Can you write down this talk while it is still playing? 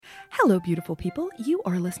Hello, beautiful people. You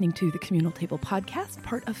are listening to the Communal Table Podcast,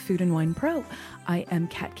 part of Food and Wine Pro. I am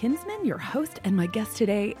Kat Kinsman, your host, and my guest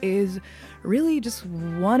today is really just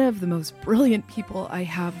one of the most brilliant people I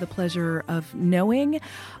have the pleasure of knowing.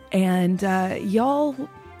 And y'all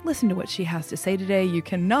listen to what she has to say today. You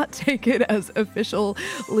cannot take it as official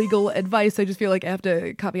legal advice. I just feel like I have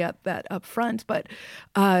to caveat that up front. But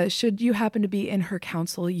should you happen to be in her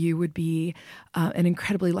counsel, you would be an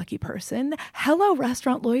incredibly lucky person. Hello,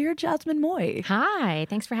 restaurant lawyer Jasmine Moy. Hi,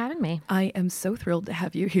 thanks for having me. I am so thrilled to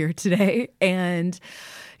have you here today. And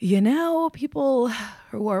you know, people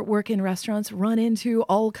who work in restaurants run into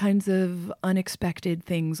all kinds of unexpected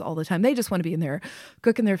things all the time. They just want to be in there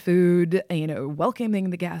cooking their food, you know, welcoming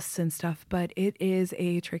the guests and stuff. But it is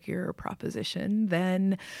a trickier proposition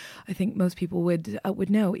than I think most people would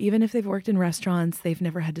know. Even if they've worked in restaurants, they've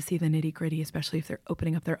never had to see the nitty gritty, especially if they're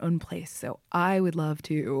opening up their own place. So I would love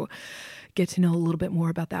to get to know a little bit more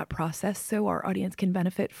about that process so our audience can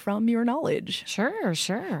benefit from your knowledge. Sure.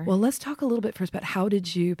 Well, let's talk a little bit first about how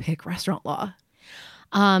did you pick restaurant law?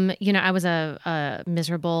 I was a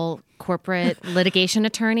miserable corporate litigation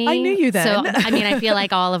attorney. I knew you then. So, I feel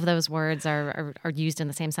like all of those words are used in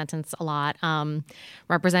the same sentence a lot.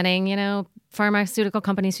 Representing, pharmaceutical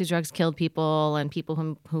companies whose drugs killed people and people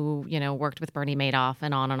who worked with Bernie Madoff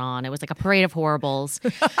and on and on. It was like a parade of horribles.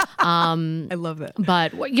 I love that.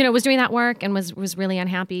 But, was doing that work and was really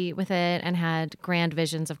unhappy with it and had grand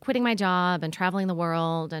visions of quitting my job and traveling the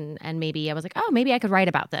world. And maybe I was like, maybe I could write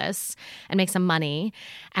about this and make some money.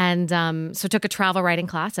 And so took a travel writing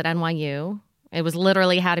class at NYU. It was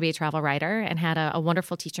literally how to be a travel writer, and had a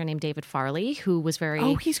wonderful teacher named David Farley, who was very...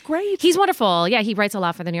 Oh, he's great. He's wonderful. Yeah, he writes a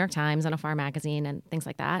lot for the New York Times and a Farm magazine and things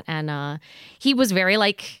like that. And he was very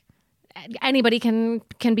like... Anybody can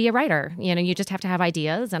be a writer. You just have to have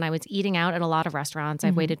ideas. And I was eating out at a lot of restaurants.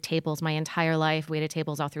 I've waited tables my entire life, waited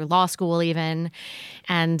tables all through law school even.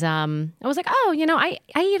 And I was like, I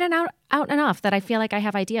eat out enough that I feel like I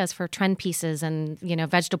have ideas for trend pieces and,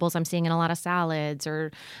 vegetables I'm seeing in a lot of salads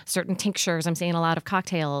or certain tinctures I'm seeing in a lot of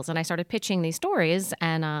cocktails. And I started pitching these stories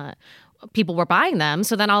and people were buying them.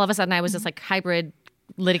 So then all of a sudden I was this like hybrid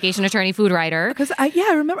litigation attorney, food writer. Because I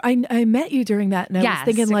remember I met you during that, and I was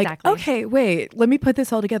thinking like, exactly. Okay, wait, let me put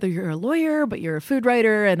this all together. You're a lawyer, but you're a food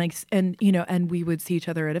writer, and we would see each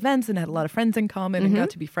other at events and had a lot of friends in common and got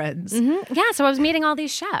to be friends. Mm-hmm. Yeah, so I was meeting all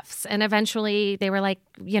these chefs, and eventually they were like,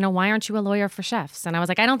 why aren't you a lawyer for chefs? And I was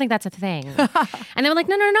like, I don't think that's a thing. And they were like,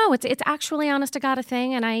 no, it's actually honest to God a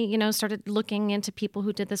thing. And I, started looking into people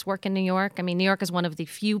who did this work in New York. I mean, New York is one of the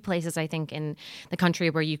few places I think in the country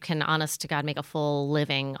where you can, honest to God, make a full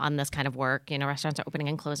living on this kind of work. Restaurants are opening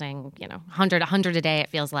and closing, 100 a day, it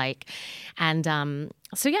feels like. And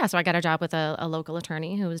so I got a job with a local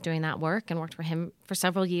attorney who was doing that work and worked for him for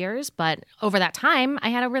several years. But over that time, I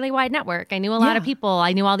had a really wide network. I knew a lot of people.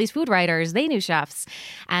 I knew all these food writers. They knew chefs.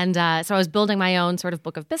 And so I was building my own sort of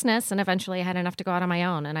book of business. And eventually I had enough to go out on my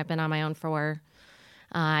own. And I've been on my own for,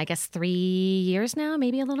 I guess, 3 years now,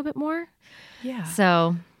 maybe a little bit more. Yeah.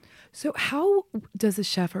 So how does a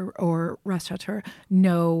chef or restaurateur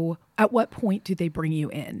know at what point do they bring you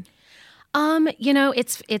in?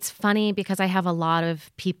 It's funny because I have a lot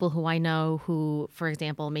of people who I know who, for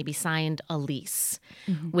example, maybe signed a lease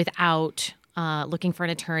without looking for an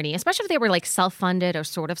attorney, especially if they were like self-funded or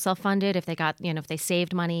sort of self-funded, if they got, if they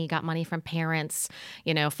saved money, got money from parents,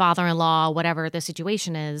 father-in-law, whatever the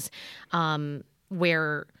situation is,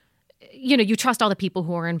 where you trust all the people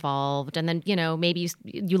who are involved. And then, maybe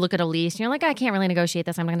you look at a lease and you're like, I can't really negotiate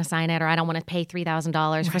this. I'm going to sign it. Or I don't want to pay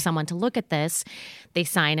 $3,000 for someone to look at this. They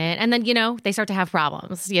sign it. And then, they start to have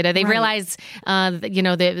problems. They realize,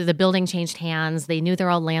 the building changed hands. They knew their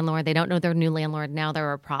old landlord. They don't know their new landlord. Now there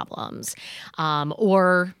are problems.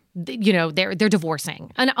 Or they're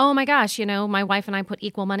divorcing. And oh my gosh, my wife and I put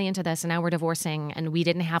equal money into this and now we're divorcing and we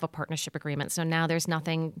didn't have a partnership agreement. So now there's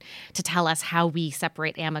nothing to tell us how we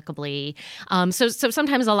separate amicably. So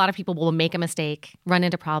sometimes a lot of people will make a mistake, run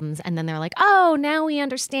into problems, and then they're like, oh, now we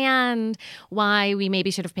understand why we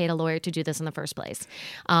maybe should have paid a lawyer to do this in the first place.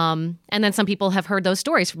 And then some people have heard those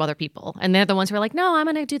stories from other people. And they're the ones who are like, no, I'm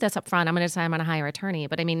going to do this up front. I'm going to decide I'm going to hire an attorney.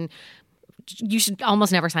 But I mean, you should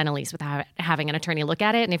almost never sign a lease without having an attorney look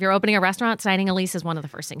at it. And if you're opening a restaurant, signing a lease is one of the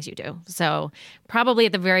first things you do. So probably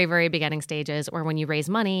at the very, very beginning stages or when you raise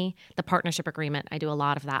money, the partnership agreement, I do a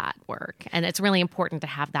lot of that work. And it's really important to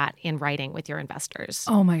have that in writing with your investors.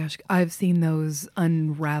 Oh my gosh. I've seen those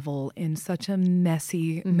unravel in such a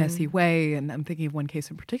messy way. And I'm thinking of one case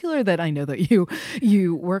in particular that I know that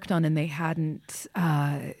you worked on, and they hadn't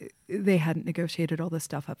negotiated all this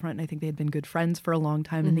stuff up front. And I think they had been good friends for a long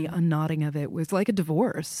time. And the unknotting of it was like a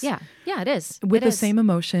divorce. Yeah, it is. With the same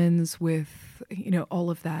emotions, with,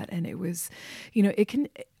 all of that. And it was,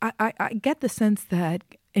 I get the sense that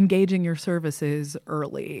engaging your services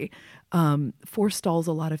early forestalls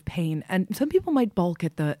a lot of pain. And some people might balk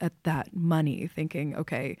at that money, thinking,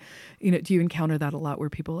 okay, do you encounter that a lot where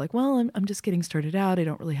people are like, well, I'm just getting started out. I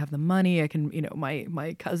don't really have the money. I can,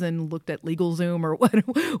 my cousin looked at LegalZoom or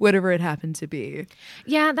whatever it happened to be.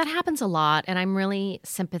 Yeah, that happens a lot. And I'm really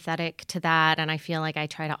sympathetic to that. And I feel like I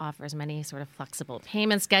try to offer as many sort of flexible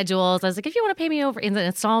payment schedules. I was like, if you want to pay me over in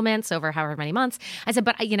installments over however many months, I said,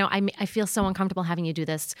 but I feel so uncomfortable having you do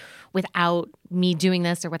this without me doing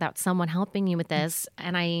this or without someone helping you with this.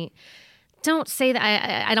 And I don't say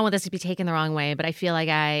that I don't want this to be taken the wrong way, but I feel like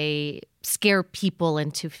I scare people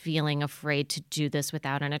into feeling afraid to do this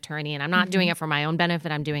without an attorney. And I'm not doing it for my own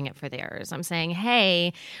benefit. I'm doing it for theirs. I'm saying,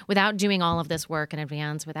 hey, without doing all of this work in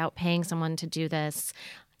advance, without paying someone to do this,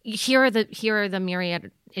 here are the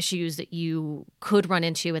myriad issues that you could run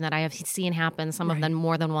into and that I have seen happen, some of them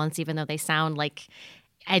more than once, even though they sound like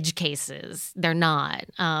edge cases. They're not.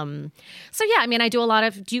 So yeah, I mean, I do a lot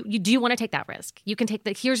of, do you want to take that risk? You can take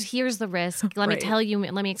here's the risk. Let me tell you,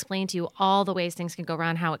 let me explain to you all the ways things can go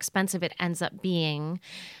wrong, how expensive it ends up being.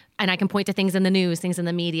 And I can point to things in the news, things in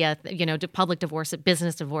the media, public divorce,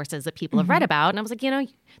 business divorces that people have read about. And I was like,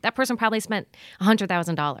 that person probably spent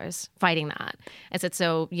 $100,000 fighting that. I said,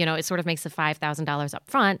 so, it sort of makes the $5,000 up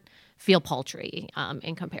front feel paltry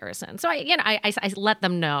in comparison. So I let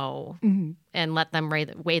them know and let them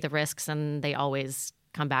weigh the risks, and they always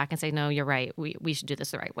come back and say, no, you're right. We should do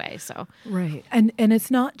this the right way. So right. And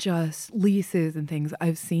it's not just leases and things.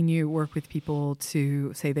 I've seen you work with people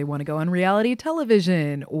to say they want to go on reality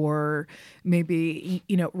television or maybe,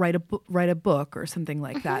 write a book or something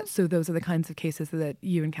like that. So those are the kinds of cases that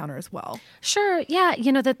you encounter as well. Sure. Yeah.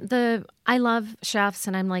 I love chefs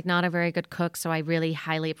and I'm like not a very good cook. So I really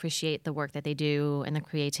highly appreciate the work that they do and the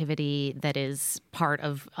creativity that is part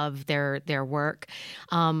of their work.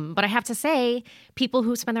 But I have to say, people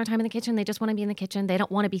who spend their time in the kitchen, they just want to be in the kitchen. They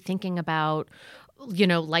don't want to be thinking about,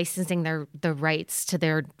 licensing the rights to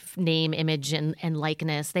their name, image, and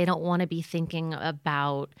likeness. They don't want to be thinking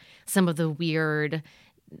about some of the weird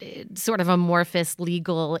sort of amorphous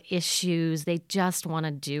legal issues. They just want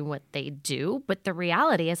to do what they do. But the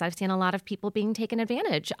reality is I've seen a lot of people being taken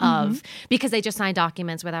advantage of because they just sign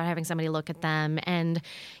documents without having somebody look at them. And,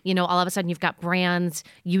 all of a sudden you've got brands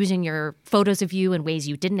using your photos of you in ways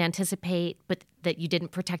you didn't anticipate, but that you didn't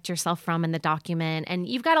protect yourself from in the document. And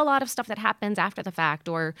you've got a lot of stuff that happens after the fact,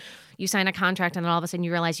 or you sign a contract and then all of a sudden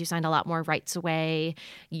you realize you signed a lot more rights away.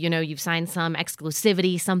 You've signed some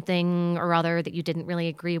exclusivity, something or other that you didn't really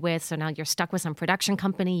agree with. So now you're stuck with some production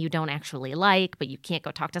company you don't actually like, but you can't go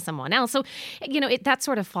talk to someone else. So, that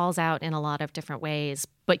sort of falls out in a lot of different ways.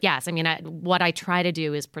 But yes, I mean, what I try to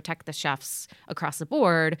do is protect the chefs across the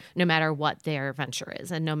board, no matter what their venture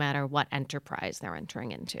is and no matter what enterprise they're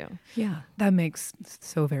entering into. Yeah, that makes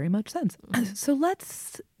so very much sense. So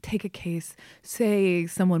let's take a case. Say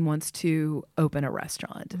someone wants to open a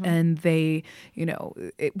restaurant and they,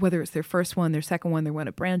 whether it's their first one, their second one, they want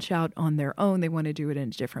to branch out on their own. They want to do it in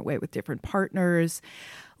a different way with different partners.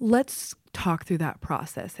 Let's talk through that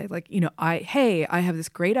process. Say I have this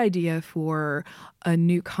great idea for a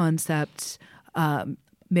new concept.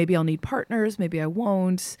 Maybe I'll need partners. Maybe I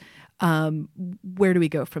won't. Where do we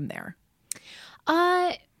go from there?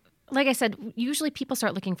 Like I said, usually people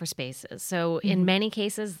start looking for spaces. So in many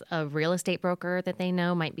cases, a real estate broker that they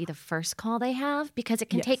know might be the first call they have because it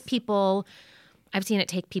can take people... I've seen it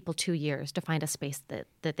take people 2 years to find a space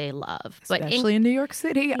that they love. Especially in New York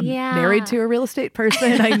City. I'm married to a real estate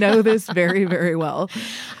person. I know this very, very well.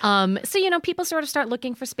 So, people sort of start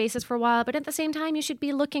looking for spaces for a while, but at the same time, you should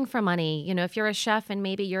be looking for money. If you're a chef and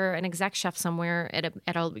maybe you're an exec chef somewhere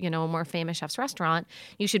at a more famous chef's restaurant,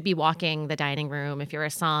 you should be walking the dining room. If you're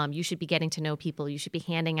a som, you should be getting to know people. You should be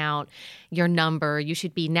handing out your number. You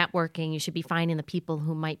should be networking. You should be finding the people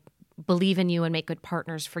who might believe in you and make good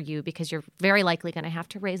partners for you because you're very likely going to have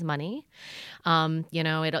to raise money.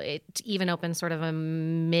 It even opens sort of a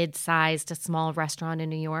mid-sized to small restaurant in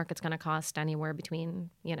New York. It's going to cost anywhere between,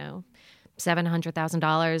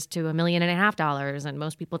 $700,000 to $1.5 million, and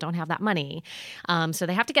most people don't have that money. So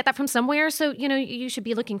they have to get that from somewhere. So, you should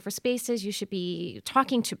be looking for spaces. You should be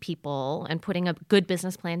talking to people and putting a good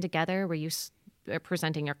business plan together where you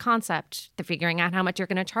presenting your concept, to figuring out how much you're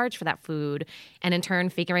going to charge for that food, and in turn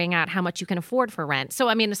figuring out how much you can afford for rent. So,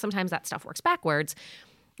 I mean, sometimes that stuff works backwards.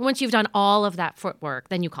 Once you've done all of that footwork,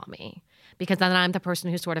 then you call me because then I'm the person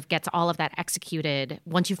who sort of gets all of that executed.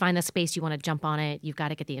 Once you find the space, you want to jump on it. You've got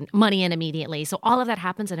to get the money in immediately. So all of that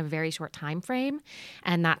happens in a very short time frame.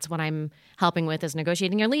 And that's what I'm helping with, is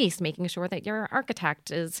negotiating your lease, making sure that your architect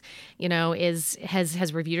has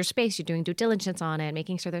reviewed your space. You're doing due diligence on it,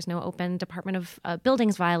 making sure there's no open Department of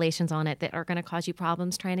Buildings violations on it that are going to cause you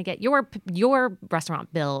problems trying to get your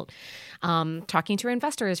restaurant built. Talking to your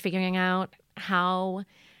investors, figuring out how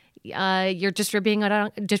you're distributing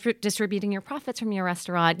your profits from your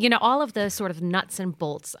restaurant. All of the sort of nuts and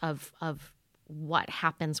bolts of what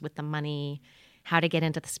happens with the money, how to get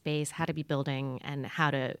into the space, how to be building, and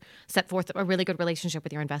how to set forth a really good relationship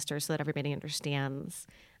with your investors so that everybody understands,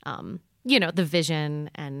 the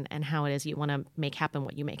vision and how it is you want to make happen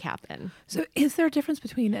what you make happen. So is there a difference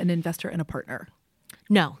between an investor and a partner?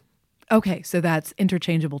 No. Okay, so that's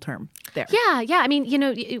interchangeable term there. Yeah. I mean,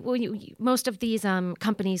 most of these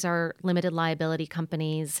companies are limited liability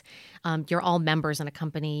companies. You're all members in a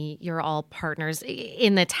company. You're all partners.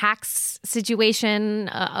 In the tax situation,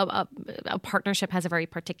 a partnership has a very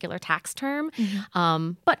particular tax term.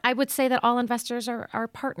 Mm-hmm. But I would say that all investors are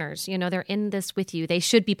partners. They're in this with you. They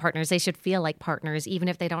should be partners. They should feel like partners, even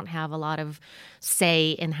if they don't have a lot of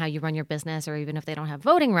say in how you run your business, or even if they don't have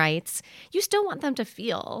voting rights. You still want them to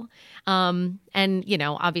feel. And,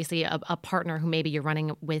 obviously a partner who maybe you're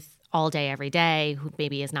running with all day, every day, who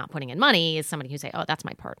maybe is not putting in money, is somebody who say, oh, that's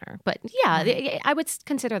my partner. But yeah, I would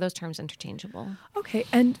consider those terms interchangeable. Okay.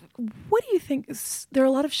 And what do you think? There are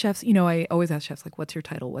a lot of chefs, I always ask chefs, like, what's your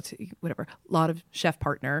title? What's whatever. A lot of chef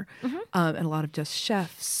partner, mm-hmm. And a lot of just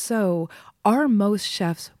chefs. So are most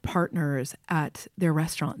chefs partners at their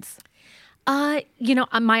restaurants?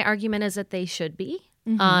 My argument is that they should be.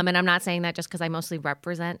 Mm-hmm. And I'm not saying that just because I mostly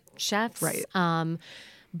represent chefs. Right.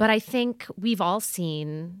 But I think we've all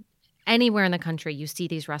seen, anywhere in the country, you see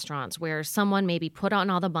these restaurants where someone maybe put on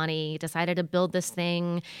all the money, decided to build this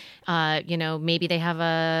thing. Maybe they have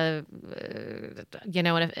an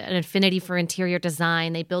affinity for interior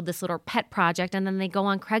design. They build this little pet project, and then they go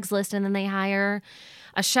on Craigslist, and then they hire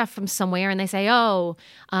a chef from somewhere, and they say,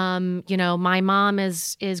 my mom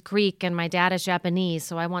is Greek and my dad is Japanese,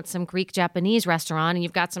 so I want some Greek-Japanese restaurant. And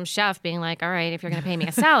you've got some chef being like, all right, if you're going to pay me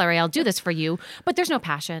a salary, I'll do this for you. But there's no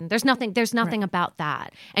passion. There's nothing right. about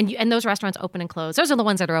that. And those restaurants open and close. Those are the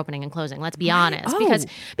ones that are opening and closing. Let's be honest,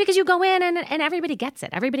 because you go in and everybody gets it.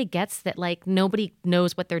 Everybody gets that, like, nobody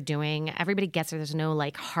knows what they're doing. Everybody gets that there's no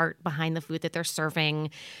like heart behind the food that they're serving.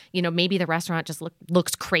 Maybe the restaurant just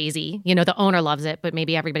looks crazy. The owner loves it, but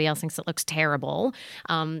maybe everybody else thinks it looks terrible.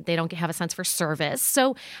 They don't have a sense for service.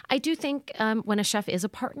 So I do think when a chef is a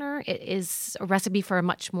partner, it is a recipe for a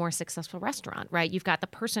much more successful restaurant, right? You've got the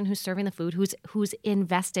person who's serving the food, who's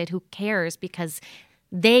invested, who cares, because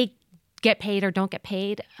they get paid or don't get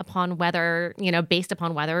paid based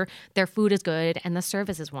upon whether their food is good and the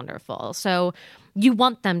service is wonderful. So you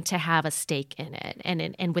want them to have a stake in it,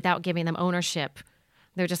 and without giving them ownership,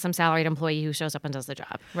 they're just some salaried employee who shows up and does the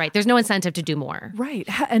job, right? There's no incentive to do more. Right.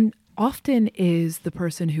 And often is the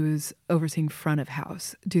person who's overseeing front of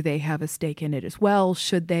house, do they have a stake in it as well?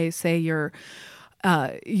 Should they say you're,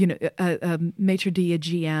 a maitre d', a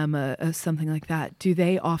GM, something like that? Do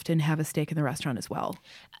they often have a stake in the restaurant as well?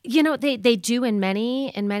 They do in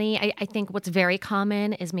many. I think what's very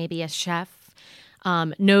common is maybe a chef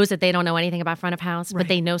knows that they don't know anything about front of house, but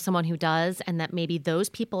they know someone who does, and that maybe those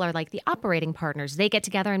people are like the operating partners. They get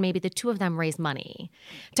together and maybe the two of them raise money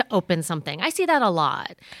to open something. I see that a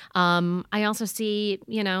lot. I also see,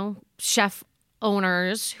 chef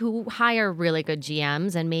owners who hire really good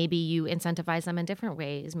GMs, and maybe you incentivize them in different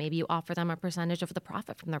ways. Maybe you offer them a percentage of the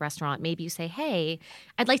profit from the restaurant. Maybe you say, hey,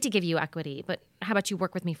 I'd like to give you equity, but how about you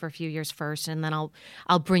work with me for a few years first, and then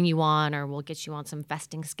I'll bring you on, or we'll get you on some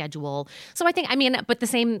vesting schedule. So I think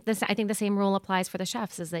the same rule applies for the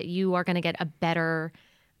chefs, is that you are going to get a better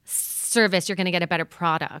service, you're going to get a better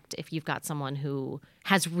product if you've got someone who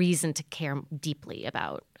has reason to care deeply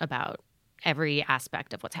about every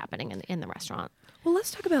aspect of what's happening in the restaurant. Well, let's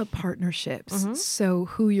talk about partnerships. Mm-hmm. So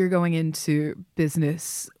who you're going into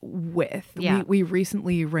business with. Yeah. We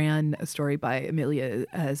recently ran a story by Amelia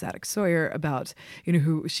Zadig Sawyer about,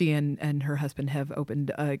 who she and her husband have opened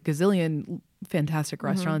a gazillion fantastic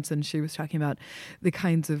restaurants, mm-hmm. and she was talking about the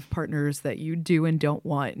kinds of partners that you do and don't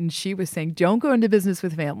want. And she was saying, don't go into business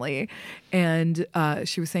with family. And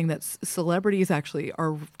she was saying that celebrities actually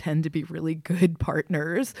tend to be really good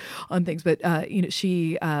partners on things. But then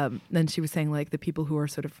she was saying, like, the people who are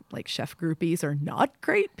sort of like chef groupies are not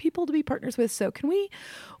great people to be partners with. So can we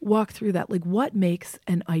walk through that? Like, what makes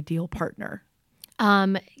an ideal partner?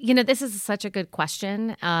 This is such a good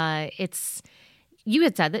question. you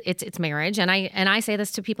had said that it's marriage, and I say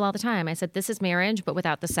this to people all the time. I said, this is marriage, but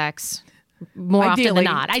without the sex. More often than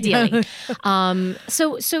not, ideally.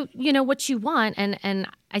 So what you want, and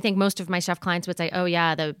I think most of my chef clients would say, oh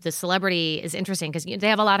yeah, the celebrity is interesting because they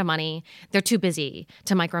have a lot of money. They're too busy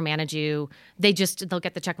to micromanage you. They'll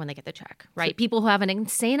get the check when they get the check, right? People who have an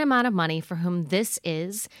insane amount of money for whom this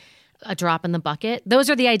is a drop in the bucket. Those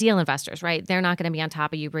are the ideal investors, right? They're not going to be on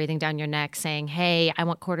top of you breathing down your neck saying, hey, I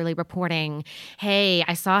want quarterly reporting. Hey,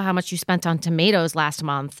 I saw how much you spent on tomatoes last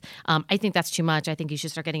month. I think that's too much. I think you should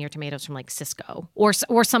start getting your tomatoes from like Cisco or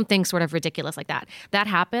something sort of ridiculous like that. That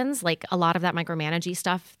happens. Like a lot of that micromanaging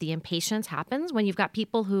stuff, the impatience happens when you've got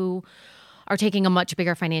people who are taking a much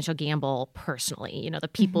bigger financial gamble personally, the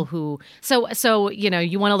people who, so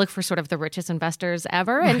you want to look for sort of the richest investors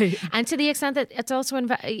ever. And to the extent that it's also,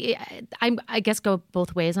 I guess go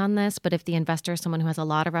both ways on this, but if the investor is someone who has a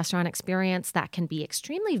lot of restaurant experience, that can be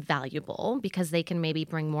extremely valuable because they can maybe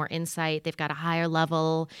bring more insight. They've got a higher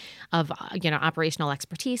level of, operational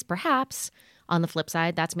expertise, perhaps. On the flip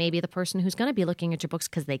side, that's maybe the person who's going to be looking at your books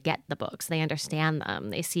because they get the books. They understand them.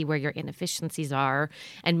 They see where your inefficiencies are.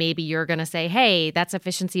 And maybe you're going to say, hey, that's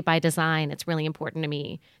efficiency by design. It's really important to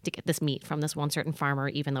me to get this meat from this one certain farmer,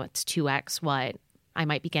 even though it's 2x what I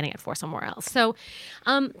might be getting it for somewhere else. So,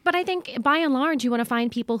 but I think by and large, you want to find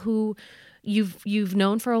people who you've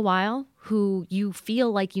known for a while, who you feel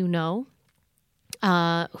like who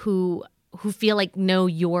feel like know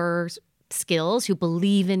your skills, who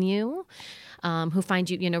believe in you. Who find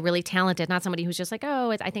you, really talented, not somebody who's just like,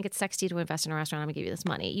 oh, I think it's sexy to invest in a restaurant. I'm gonna give you this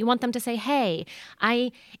money. You want them to say, hey,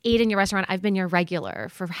 I ate in your restaurant. I've been your regular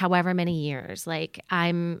for however many years. Like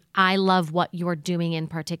I love what you're doing in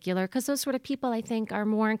particular, because those sort of people, I think, are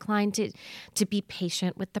more inclined to be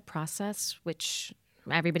patient with the process, which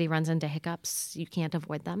everybody runs into hiccups. You can't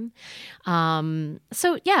avoid them.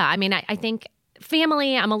 So yeah, I mean, I think.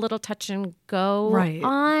 Family, I'm a little touch and go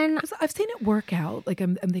on. I've seen it work out. Like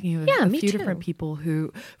I'm thinking of a few different people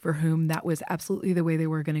for whom that was absolutely the way they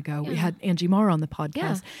were going to go. Yeah. We had Angie Marr on the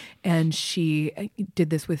podcast, and she did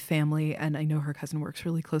this with family, and I know her cousin works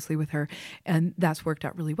really closely with her, and that's worked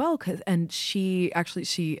out really well. And she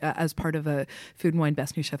as part of a Food and Wine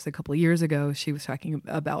Best New Chefs a couple of years ago, she was talking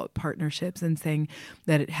about partnerships and saying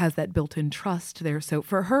that it has that built-in trust there. So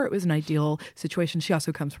for her, it was an ideal situation. She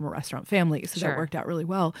also comes from a restaurant family, so that worked out really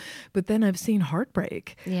well. But then I've seen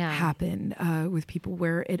heartbreak happen with people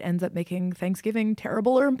where it ends up making Thanksgiving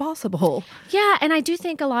terrible or impossible. Yeah, and I do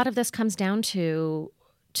think a lot of this comes down to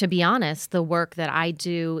be honest, the work that I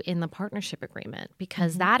do in the partnership agreement,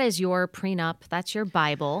 because that is your prenup, that's your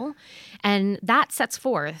Bible, and that sets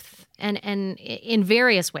forth and in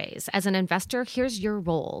various ways. As an investor, here's your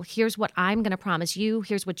role. Here's what I'm going to promise you.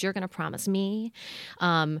 Here's what you're going to promise me.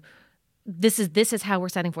 This is how we're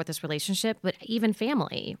setting forth this relationship, but even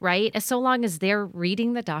family, right? As so long as they're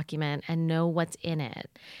reading the document and know what's in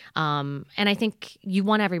it. And I think you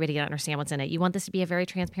want everybody to understand what's in it. You want this to be a very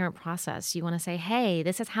transparent process. You want to say, hey,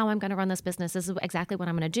 this is how I'm going to run this business. This is exactly what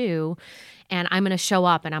I'm going to do. And I'm going to show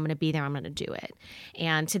up and I'm going to be there. I'm going to do it.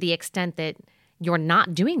 And to the extent that you're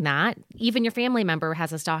not doing that, even your family member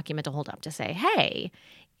has this document to hold up to say, hey,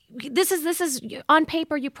 this is on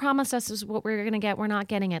paper. You promised us this is what we're going to get. We're not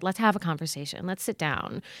getting it. Let's have a conversation. Let's sit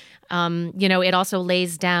down. It also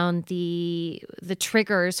lays down the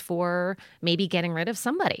triggers for maybe getting rid of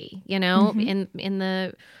somebody. In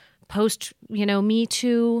the post Me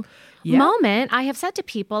Too moment, I have said to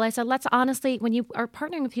people, I said, let's honestly, when you are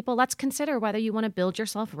partnering with people, let's consider whether you want to build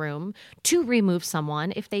yourself room to remove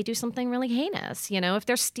someone if they do something really heinous. If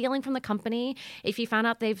they're stealing from the company, if you found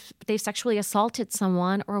out they've sexually assaulted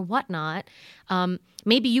someone or whatnot,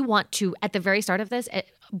 maybe you want to, at the very start of this,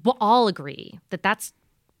 all agree that that's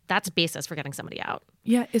basis for getting somebody out.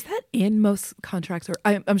 Yeah. Is that in most contracts? Or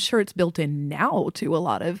I'm sure it's built in now to a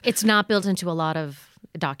lot of... It's not built into a lot of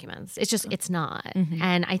documents. It's not.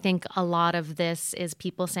 And I think a lot of this is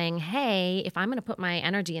people saying, hey, if I'm going to put my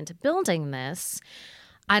energy into building this,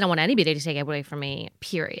 I don't want anybody to take it away from me,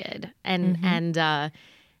 period. And I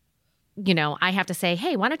have to say,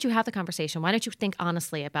 hey, why don't you have the conversation? Why don't you think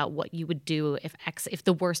honestly about what you would do if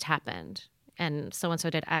the worst happened? And so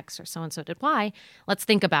did X or so did Y. Let's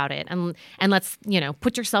think about it. And let's,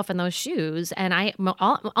 put yourself in those shoes. And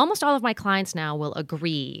almost all of my clients now will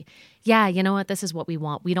agree, yeah, you know what? This is what we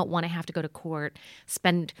want. We don't want to have to go to court,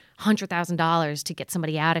 spend $100,000 to get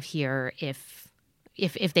somebody out of here if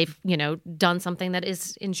they've, done something that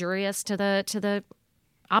is injurious to the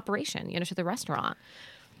operation, to the restaurant.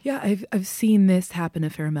 Yeah, I've seen this happen a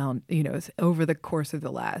fair amount, over the course of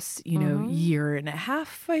the last, year and a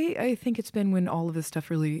half. I think it's been when all of this stuff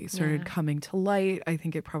really started coming to light. I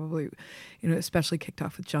think it probably, especially kicked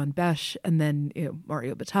off with John Besh and then,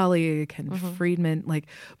 Mario Batali, Ken Friedman, like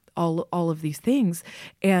all of these things.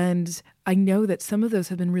 And I know that some of those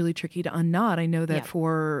have been really tricky to unknot. I know that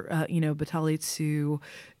for, Batali to,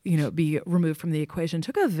 be removed from the equation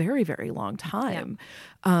took a very, very long time.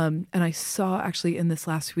 And I saw actually in this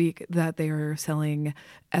last week that they are selling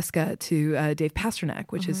Eska to Dave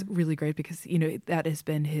Pasternak, which is really great because, that has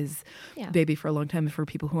been his baby for a long time. For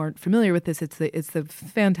people who aren't familiar with this, it's the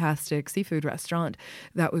fantastic seafood restaurant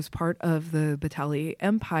that was part of the Batali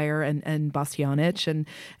empire, and Bastianich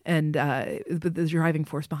and the driving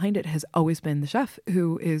force behind it has always been the chef,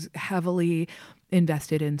 who is heavily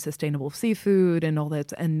invested in sustainable seafood and all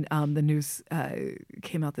that. And the news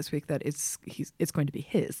came out this week that it's going to be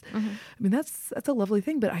his. I mean, that's a lovely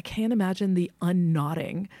thing, but I can't imagine the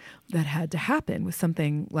unknotting that had to happen with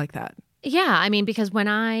something like that. Yeah, I mean, because when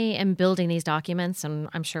I am building these documents, and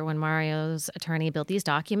I'm sure when Mario's attorney built these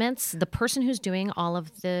documents, the person who's doing all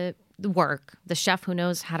of the work, the chef who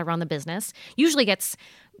knows how to run the business, usually gets,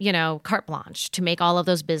 carte blanche to make all of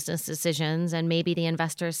those business decisions. And maybe the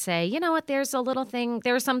investors say, you know what, there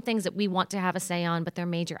are some things that we want to have a say on, but they're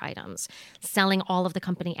major items. Selling all of the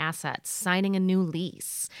company assets, signing a new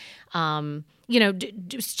lease,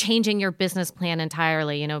 just changing your business plan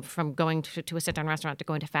entirely, from going to a sit-down restaurant to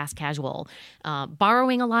going to fast casual,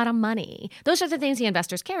 borrowing a lot of money. Those are the things the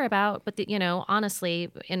investors care about. But, honestly,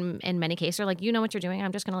 in many cases, they're like, you know what you're doing.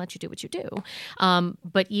 I'm just going to let you do what you do.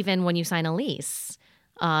 But even when you sign a lease,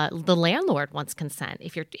 the landlord wants consent.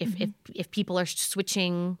 If people are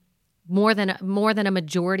switching more than a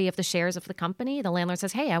majority of the shares of the company, the landlord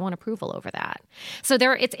says, "Hey, I want approval over that." So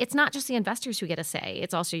it's not just the investors who get a say;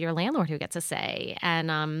 it's also your landlord who gets a say.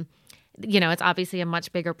 And it's obviously a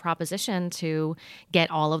much bigger proposition to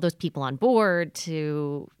get all of those people on board,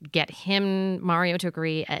 to get Mario, to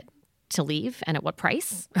agree to leave, and at what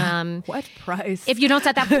price. What price? If you don't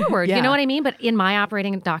set that forward, you know what I mean? But in my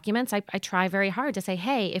operating documents, I try very hard to say,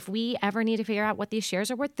 hey, if we ever need to figure out what these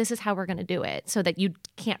shares are worth, this is how we're going to do it, so that you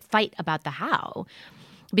can't fight about the how.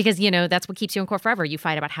 Because, that's what keeps you in court forever. You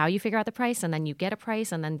fight about how you figure out the price, and then you get a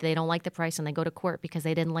price, and then they don't like the price, and they go to court because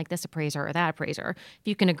they didn't like this appraiser or that appraiser. If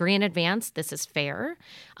you can agree in advance, this is fair.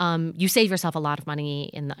 You save yourself a lot of money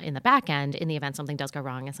in the back end in the event something does go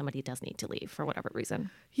wrong and somebody does need to leave for whatever reason.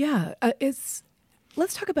 Yeah,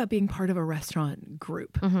 let's talk about being part of a restaurant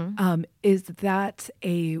group. Is that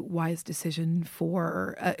a wise decision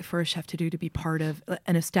for a chef to do, to be part of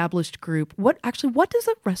an established group? What does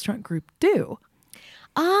a restaurant group do?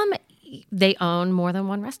 They own more than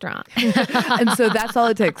one restaurant. And so that's all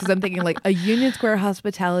it takes. Because I'm thinking like a Union Square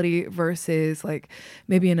hospitality versus like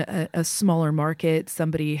maybe in a smaller market,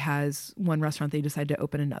 somebody has one restaurant, they decide to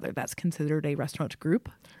open another. That's considered a restaurant group?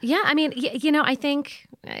 Yeah, I mean, I think,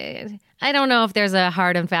 I don't know if there's a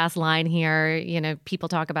hard and fast line here. People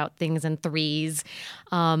talk about things in threes.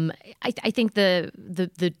 I think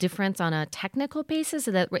the difference on a technical basis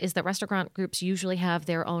is that restaurant groups usually have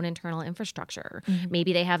their own internal infrastructure.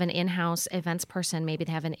 Maybe they have an in-house events person. Maybe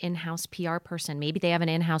they have an in-house PR person. Maybe they have an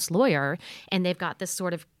in-house lawyer. And they've got this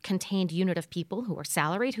sort of contained unit of people who are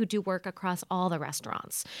salaried who do work across all the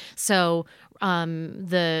restaurants. So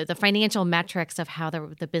the financial metrics of how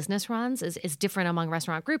the business runs is different among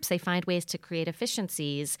restaurant groups. They find ways to create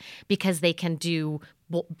efficiencies because they can do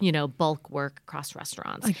bulk work across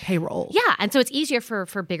restaurants. Like payroll. Yeah. And so it's easier for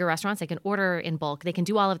bigger restaurants. They can order in bulk. They can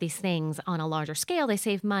do all of these things on a larger scale. They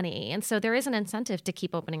save money. And so there is an incentive to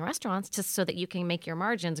keep opening restaurants just so that you can make your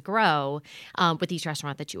margins grow with each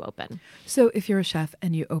restaurant that you open. So if you're a chef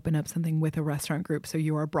and you open up something with a restaurant group, so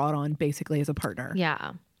you are brought on basically as a partner.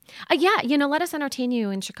 Yeah. Let Us Entertain You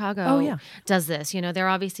in Chicago does this. They're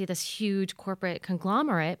obviously this huge corporate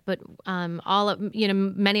conglomerate, but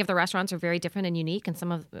many of the restaurants are very different and unique,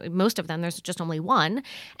 and most of them there's just only one,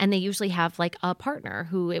 and they usually have like a partner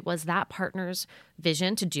who it was that partner's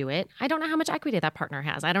vision to do it. I don't know how much equity that partner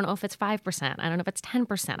has. I don't know if it's 5%. I don't know if it's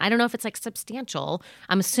 10%. I don't know if it's like substantial.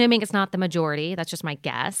 I'm assuming it's not the majority. That's just my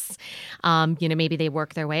guess. Maybe they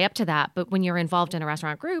work their way up to that. But when you're involved in a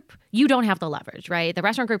restaurant group, you don't have the leverage, right? The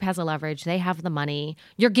restaurant group has the leverage. They have the money.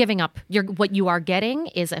 You're giving up. What you are getting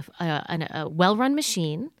is a well-run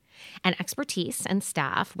machine and expertise and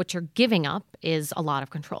staff. What you're giving up is a lot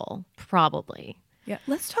of control, probably. Yeah.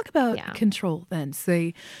 Let's talk about control then.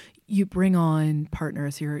 So you bring on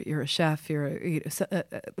partners, you're a chef, you're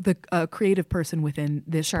a creative person within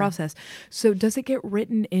this process. So does it get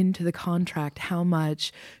written into the contract how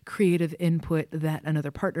much creative input that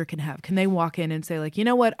another partner can have? Can they walk in and say like, you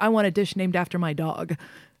know what, I want a dish named after my dog?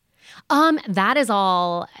 That is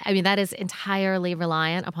all. I mean, that is entirely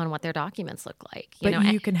reliant upon what their documents look like.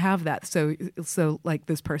 You can have that. So like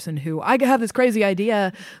this person who, I have this crazy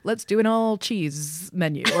idea, let's do an all cheese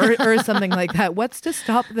menu or something like that. What's to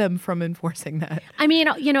stop them from enforcing that? I mean,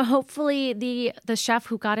 hopefully the chef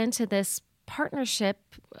who got into this partnership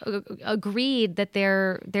agreed that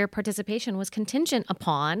their participation was contingent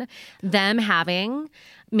upon them having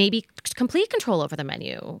maybe complete control over the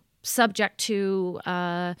menu, subject to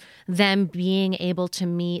them being able to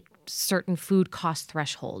meet certain food cost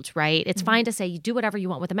thresholds, right? It's fine to say you do whatever you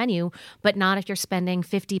want with the menu, but not if you're spending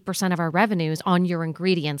 50% of our revenues on your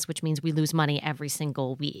ingredients, which means we lose money every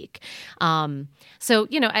single week. So,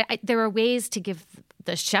 there are ways to give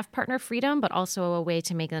the chef partner freedom, but also a way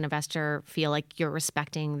to make an investor feel like you're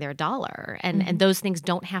respecting their dollar. And those things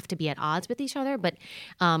don't have to be at odds with each other, but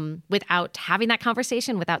without having that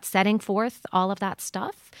conversation, without setting forth all of that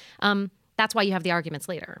stuff, that's why you have the arguments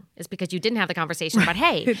later, is because you didn't have the conversation about,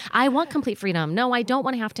 hey, I want complete freedom. No, I don't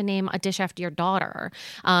want to have to name a dish after your daughter.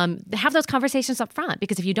 Have those conversations up front,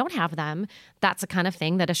 because if you don't have them, that's the kind of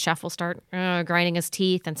thing that a chef will start grinding his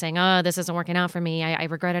teeth and saying, oh, this isn't working out for me. I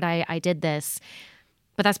regret it. I did this.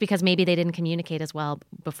 But that's because maybe they didn't communicate as well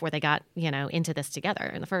before they got, into this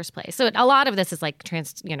together in the first place. So a lot of this is like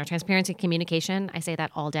transparency, communication. I say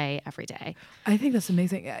that all day, every day. I think that's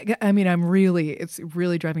amazing. I mean, it's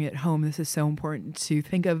really driving it home. This is so important to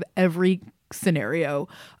think of every scenario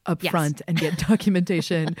up front and get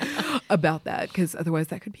documentation about that, because otherwise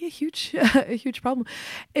that could be a huge problem.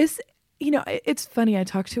 It's funny. I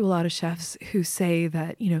talk to a lot of chefs who say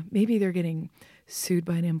that, maybe they're getting sued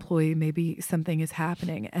by an employee, maybe something is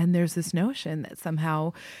happening, and there's this notion that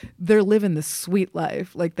somehow they're living the sweet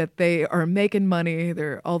life, like that they are making money,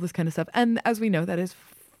 they're all this kind of stuff. And as we know, that is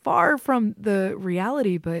far from the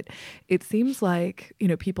reality, but it seems like,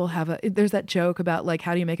 people there's that joke about like,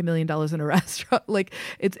 how do you make $1 million in a restaurant? Like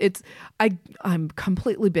I'm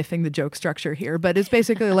completely biffing the joke structure here, but it's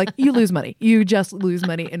basically like you lose money. You just lose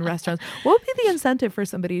money in restaurants. What would be the incentive for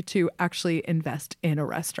somebody to actually invest in a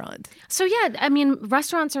restaurant? So I mean,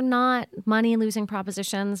 restaurants are not money losing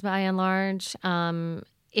propositions by and large.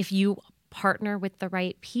 If you partner with the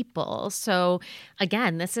right people. So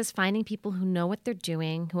again, this is finding people who know what they're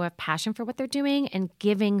doing, who have passion for what they're doing, and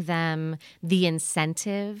giving them the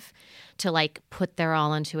incentive to like put their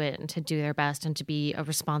all into it and to do their best and to be a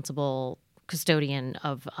responsible custodian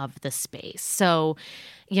of the space. So,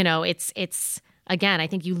 it's again, I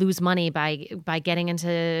think you lose money by getting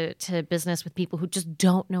into business with people who just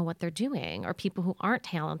don't know what they're doing, or people who aren't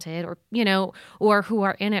talented, or who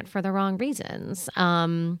are in it for the wrong reasons.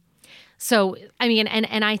 So, I mean,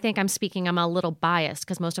 and I think I'm a little biased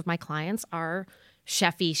because most of my clients are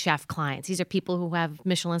chef clients. These are people who have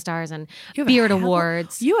Michelin stars and Beard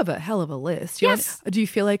Awards. You have a hell of a list. Yes. Do you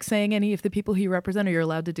feel like saying any of the people who you represent? Are you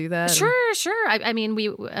allowed to do that? Sure. I mean,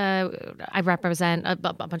 I represent a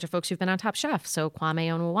bunch of folks who've been on Top Chef. So Kwame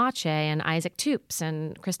Onwuache and Isaac Toops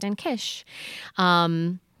and Kristen Kish.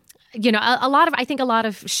 I think a lot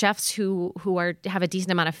of chefs who have a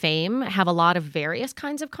decent amount of fame have a lot of various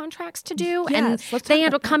kinds of contracts to do, and they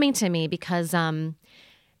end up coming to me because I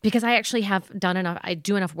actually have done enough. I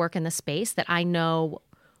do enough work in the space that I know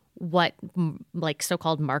what like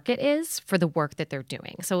so-called market is for the work that they're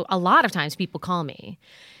doing. So a lot of times people call me,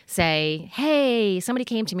 say, hey, somebody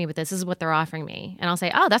came to me with this is what they're offering me. And I'll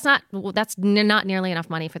say, oh, that's not nearly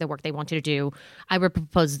enough money for the work they want you to do. I would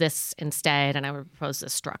propose this instead, and I would propose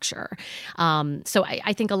this structure. So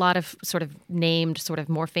I think a lot of sort of named, sort of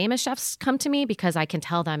more famous chefs come to me because I can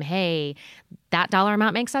tell them, hey, that dollar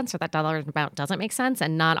amount makes sense or that dollar amount doesn't make sense.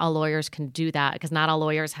 And not all lawyers can do that because not all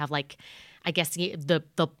lawyers have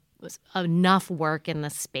the enough work in the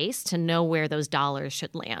space to know where those dollars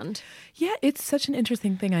should land. Yeah, it's such an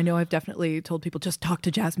interesting thing. I know I've definitely told people, just talk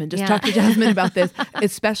to Jasmine. Talk to Jasmine about this,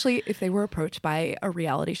 especially if they were approached by a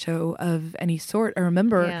reality show of any sort. I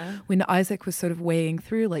remember when Isaac was sort of weighing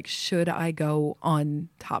through, like, should I go on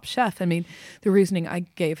Top Chef? I mean, the reasoning I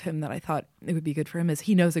gave him that I thought it would be good for him is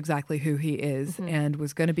he knows exactly who he is and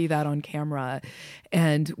was going to be that on camera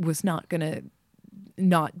and was not going to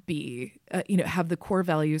not be, have the core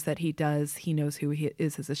values that he does. He knows who he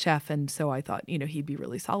is as a chef. And so I thought, he'd be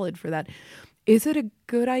really solid for that. Is it a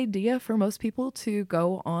good idea for most people to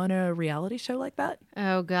go on a reality show like that?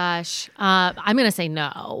 Oh, gosh. I'm going to say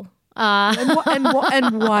no.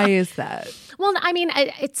 And why is that? Well, I mean,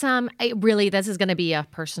 really, this is going to be a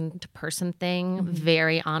person to person thing.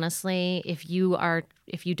 Very honestly, if you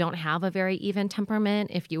don't have a very even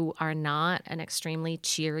temperament, if you are not an extremely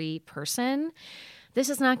cheery person, this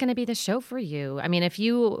is not going to be the show for you. I mean, if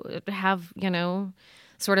you have,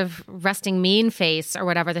 sort of resting mean face or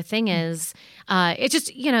whatever the thing is, it's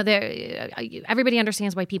just, everybody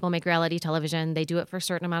understands why people make reality television. They do it for a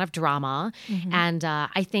certain amount of drama. And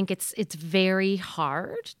I think it's very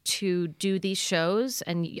hard to do these shows.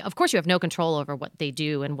 And of course, you have no control over what they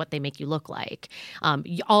do and what they make you look like.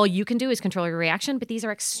 All you can do is control your reaction. But these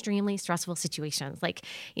are extremely stressful situations. Like,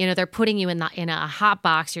 they're putting you in a hot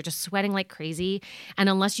box. You're just sweating like crazy. And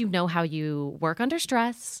unless you know how you work under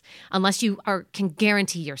stress, unless you can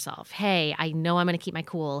guarantee yourself, hey, I know I'm going to keep my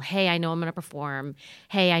cool. Hey, I know I'm going to perform.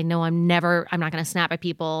 Hey, I know I'm not going to snap at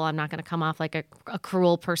people. I'm not going to come off like a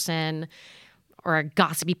cruel person or a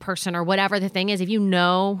gossipy person or whatever the thing is. If you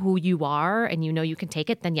know who you are and you know you can take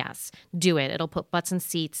it, then yes, do it. It'll put butts in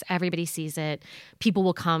seats. Everybody sees it. People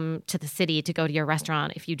will come to the city to go to your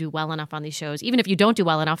restaurant if you do well enough on these shows. Even if you don't do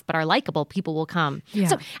well enough but are likable, people will come. Yeah.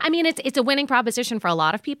 So, I mean, it's a winning proposition for a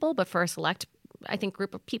lot of people, but for a select, I think,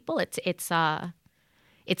 group of people,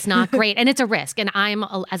 it's not great, and it's a risk. And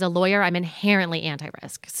as a lawyer, I'm inherently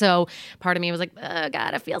anti-risk. So part of me was like, oh,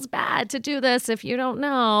 God, it feels bad to do this if you don't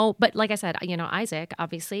know. But like I said, Isaac,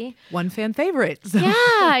 obviously. One fan favorite. So.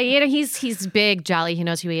 Yeah, he's big, jolly. He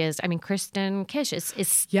knows who he is. I mean, Kristen Kish is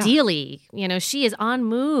steely. She is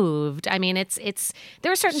unmoved. I mean,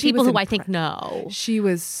 there are certain people who I think know. She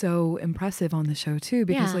was so impressive on the show, too,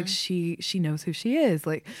 because she knows who she is.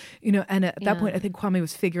 And at that point, I think Kwame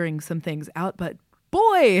was figuring some things out, but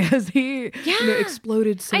boy, has he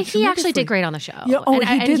exploded so He actually did great on the show.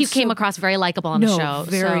 He came across very likable on the show.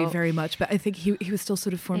 Very much. But I think he was still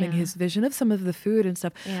sort of forming his vision of some of the food and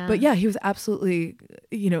stuff. Yeah. But he was absolutely,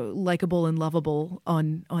 likable and lovable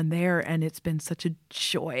on there. And it's been such a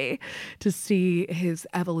joy to see his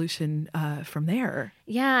evolution from there.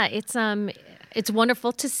 Yeah, it's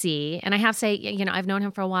wonderful to see. And I have to say, I've known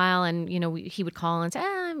him for a while, and, he would call and say,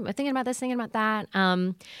 I'm thinking about this, thinking about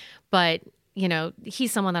that. But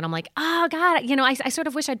he's someone that I'm like, oh, God, I sort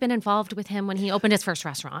of wish I'd been involved with him when he opened his first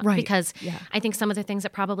restaurant. Right. Because I think some of the things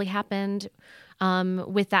that probably happened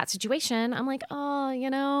with that situation, I'm like,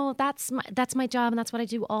 oh, that's my job, and that's what I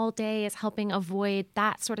do all day, is helping avoid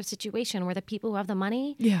that sort of situation where the people who have the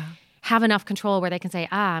money have enough control where they can say,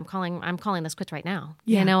 I'm calling this quits right now.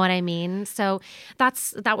 Yeah. You know what I mean? So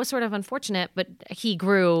that was sort of unfortunate, but he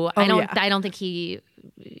grew. I don't think he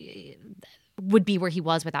would be where he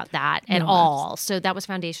was without that at all. So that was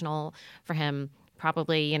foundational for him.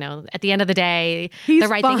 Probably, at the end of the day, the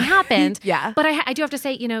right thing happened. Yeah. But I do have to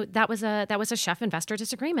say, that was a chef investor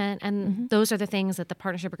disagreement, and those are the things that the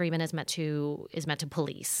partnership agreement is meant to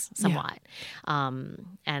police somewhat. Yeah.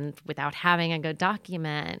 And without having a good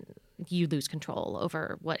document, you lose control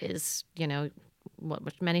over what is,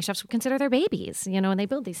 what many chefs would consider their babies, and they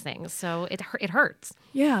build these things. So it hurts.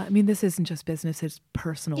 Yeah. I mean, this isn't just business, it's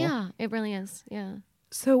personal. Yeah, it really is. Yeah.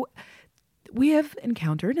 So we have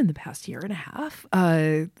encountered in the past year and a half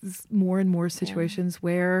more and more situations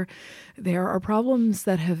where there are problems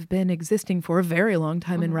that have been existing for a very long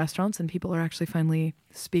time in restaurants, and people are actually finally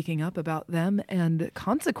speaking up about them, and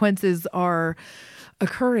consequences are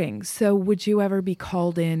occurring. So would you ever be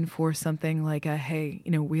called in for something like hey,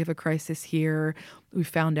 we have a crisis here. We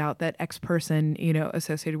found out that X person,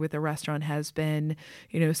 associated with the restaurant has been,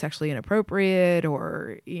 sexually inappropriate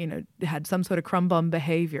or, had some sort of crumb bum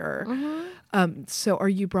behavior. So are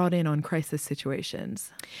you brought in on crisis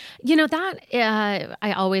situations?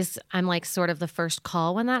 I'm like sort of the first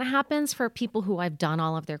call when that happens for people who I've done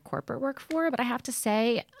all of their corporate work for. But I have to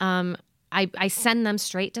say, I send them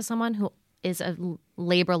straight to someone who is a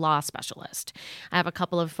labor law specialist. I have a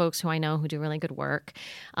couple of folks who I know who do really good work.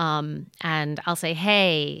 And I'll say,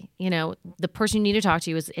 hey, the person you need to talk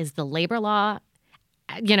to is the labor law,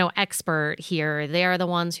 expert here. They are the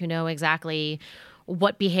ones who know exactly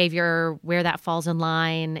what behavior, where that falls in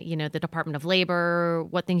line, the Department of Labor,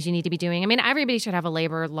 what things you need to be doing. I mean, everybody should have a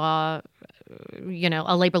labor law,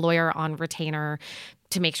 a labor lawyer on retainer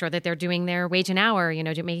to make sure that they're doing their wage and hour,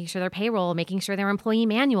 making sure their payroll, making sure their employee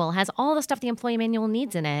manual has all the stuff the employee manual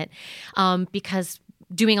needs in it. Because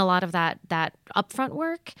doing a lot of that upfront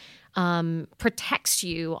work protects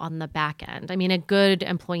you on the back end. I mean, a good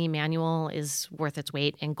employee manual is worth its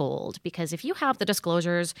weight in gold, because if you have the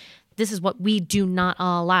disclosures, this is what we do not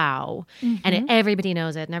allow, and everybody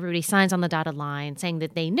knows it, and everybody signs on the dotted line saying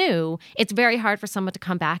that they knew, it's very hard for someone to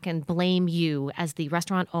come back and blame you as the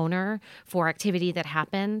restaurant owner for activity that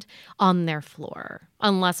happened on their floor,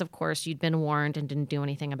 unless, of course, you'd been warned and didn't do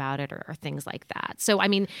anything about it, or things like that. So, I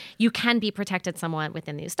mean, you can be protected somewhat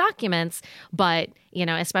within these documents, but, you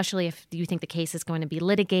know, especially if you think the case is going to be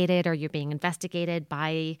litigated or you're being investigated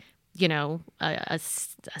by, you know, a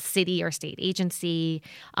city or state agency,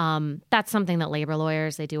 that's something that labor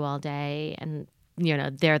lawyers, they do all day. And, you know,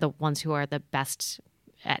 they're the ones who are the best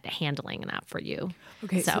at handling that for you.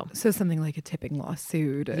 Okay, so something like a tipping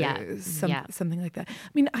lawsuit, something like that. I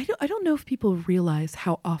mean, I don't know if people realize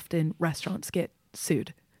how often restaurants get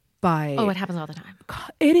sued by. Oh, it happens all the time.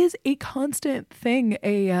 It is a constant thing.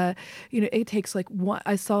 It takes like one.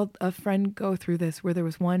 I saw a friend go through this where there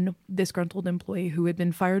was one disgruntled employee who had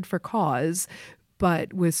been fired for cause,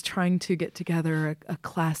 but was trying to get together a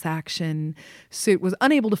class action suit, was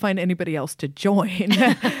unable to find anybody else to join,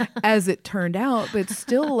 as it turned out, but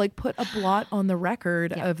still like put a blot on the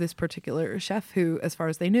record of this particular chef who, as far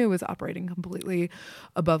as they knew, was operating completely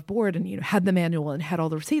above board, and, you know, had the manual and had all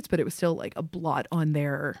the receipts, but it was still like a blot on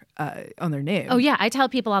their name. Oh yeah, I tell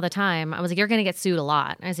people all the time, I was like, you're going to get sued a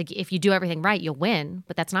lot. I was like, if you do everything right, you'll win,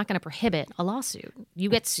 but that's not going to prohibit a lawsuit.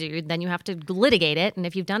 You get sued, then you have to litigate it, and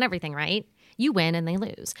if you've done everything right, you win and they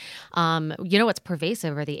lose. You know what's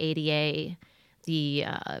pervasive are the ADA, the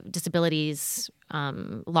disabilities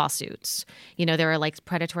lawsuits. You know, there are like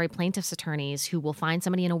predatory plaintiffs' attorneys who will find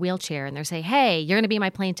somebody in a wheelchair and they'll say, hey, you're going to be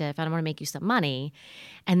my plaintiff and I'm going to make you some money.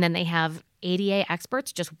 And then they have ADA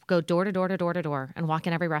experts just go door to door to door to door and walk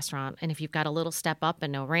in every restaurant. And if you've got a little step up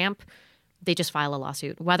and no ramp, they just file a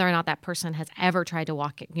lawsuit, whether or not that person has ever tried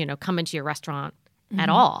to come into your restaurant at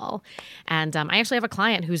all. And I actually have a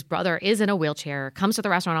client whose brother is in a wheelchair, comes to the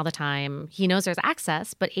restaurant all the time. He knows there's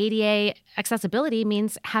access, but ADA accessibility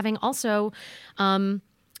means having also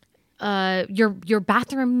your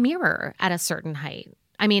bathroom mirror at a certain height.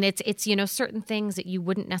 I mean, it's you know, certain things that you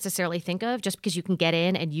wouldn't necessarily think of. Just because you can get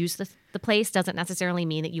in and use the place doesn't necessarily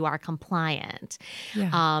mean that you are compliant.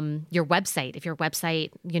 Yeah. Your website, if your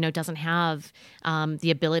website, you know, doesn't have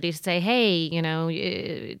the ability to say, hey, you know,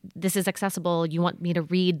 this is accessible, you want me to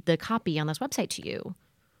read the copy on this website to you,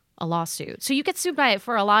 a lawsuit. So you get sued by it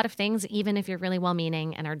for a lot of things, even if you're really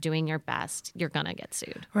well-meaning and are doing your best, you're going to get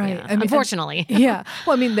sued. Right. Yeah. I mean, unfortunately. Yeah.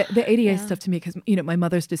 Well, I mean, the ADA stuff to me, because, you know, my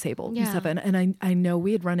mother's disabled and stuff. And I know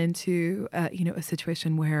we had run into, you know, a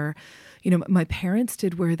situation where, you know, my parents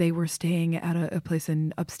did, where they were staying at a place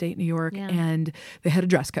in upstate New York and they had a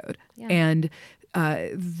dress code. Yeah. And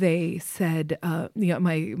they said, you know,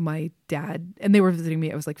 my dad, and they were visiting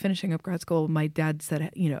me. I was like finishing up grad school. My dad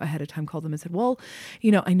said, you know, ahead of time, called them and said, well,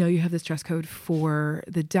 you know, I know you have this dress code for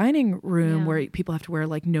the dining room where people have to wear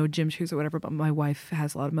like no gym shoes or whatever, but my wife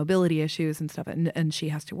has a lot of mobility issues and stuff, and she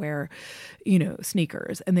has to wear, you know,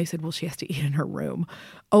 sneakers. And they said, well, she has to eat in her room.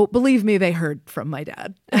 Oh, believe me, they heard from my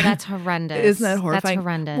dad. Oh, that's horrendous. Isn't that horrifying? That's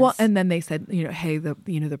horrendous. Well, and then they said, you know, hey, the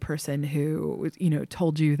person who, you know,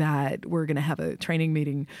 told you that, we're going to have a training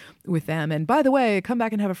meeting with them. And by the way, come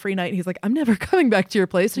back and have a free night. And he's like, I'm never coming back to your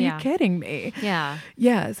place. Are you kidding me? Yeah.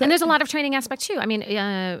 Yeah. So, and there's a lot of training aspect too. I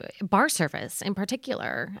mean, bar service in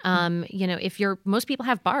particular. You know, most people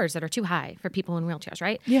have bars that are too high for people in wheelchairs,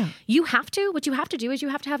 right? Yeah. What you have to do is you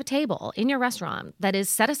have to have a table in your restaurant that is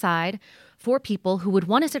set aside for people who would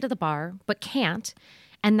want to sit at the bar but can't.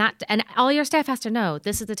 And all your staff has to know,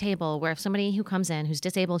 this is the table where if somebody who comes in who's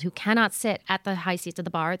disabled, who cannot sit at the high seats of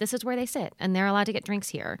the bar, this is where they sit, and they're allowed to get drinks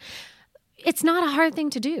here. It's not a hard thing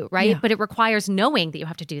to do, right? Yeah. But it requires knowing that you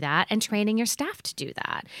have to do that and training your staff to do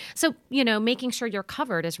that. So, you know, making sure you're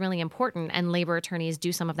covered is really important. And labor attorneys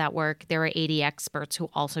do some of that work. There are AD experts who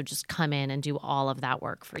also just come in and do all of that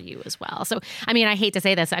work for you as well. So, I mean, I hate to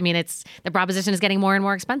say this. I mean, the proposition is getting more and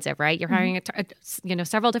more expensive, right? You're hiring,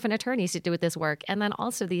 several different attorneys to do this work, and then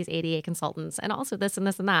also these ADA consultants, and also this and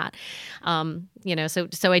this and that. You know,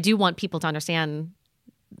 so I do want people to understand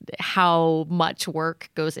how much work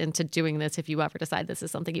goes into doing this if you ever decide this is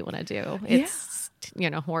something you want to do. It's, you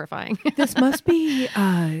know, horrifying. This must be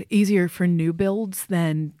easier for new builds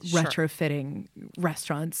than retrofitting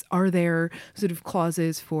restaurants. Are there sort of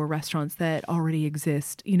clauses for restaurants that already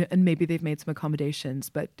exist, you know, and maybe they've made some accommodations,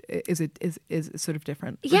 but is it sort of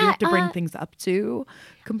different? Yeah. Do you have to bring things up to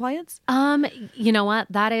compliance? You know what?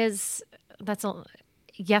 That's a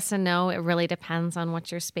yes and no. It really depends on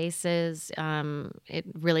what your space is. It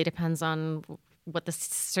really depends on what the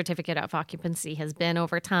certificate of occupancy has been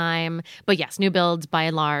over time. But yes, new builds by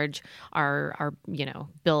and large are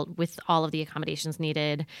built with all of the accommodations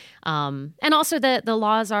needed. And also the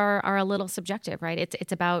laws are a little subjective, right?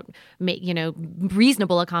 It's about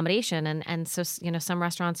reasonable accommodation, and so some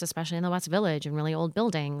restaurants, especially in the West Village and really old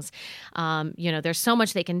buildings, there's so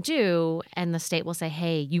much they can do, and the state will say,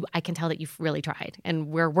 hey, I can tell that you've really tried, and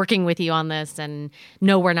we're working with you on this, and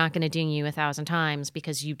no, we're not going to ding you 1,000 times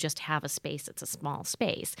because you just have a space. It's a small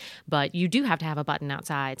space, but you do have to have a button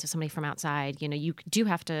outside. So somebody from outside, you do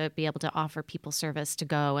have to be able to offer people service to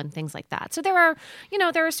go and things like that. So there are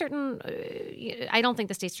certain, I don't think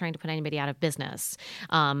the state's trying to put anybody out of business,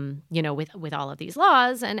 with all of these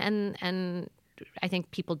laws, and I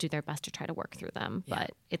think people do their best to try to work through them,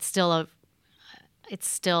 but it's still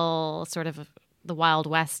sort of the Wild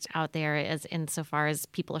West out there, as insofar as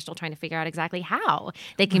people are still trying to figure out exactly how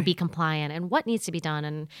they can be compliant and what needs to be done.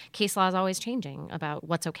 And case law is always changing about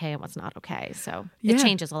what's okay and what's not okay. So it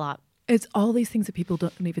changes a lot. It's all these things that people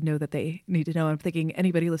don't even know that they need to know. I'm thinking,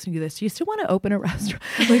 anybody listening to this, do you still want to open a restaurant?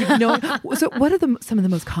 So what are some of the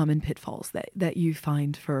most common pitfalls that you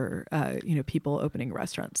find for people opening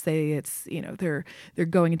restaurants? Say it's they're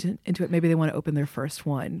going into it. Maybe they want to open their first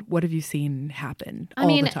one. What have you seen happen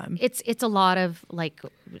the time? It's a lot of like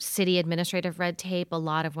city administrative red tape. A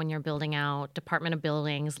lot of when you're building out Department of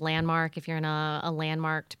Buildings, landmark. If you're in a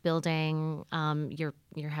landmarked building,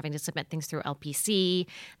 you're having to submit things through LPC,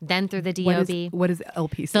 then through the DOB. What is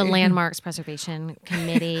LPC? The Landmarks Preservation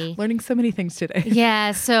Committee. Learning so many things today.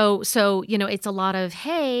 Yeah. So it's a lot of,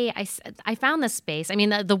 hey, I found this space. I mean,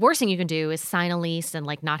 the worst thing you can do is sign a lease and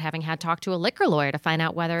like not having had talked to a liquor lawyer to find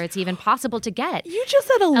out whether it's even possible to get. You just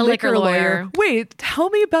said a liquor lawyer. Wait, tell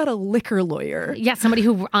me about a liquor lawyer. Yeah, somebody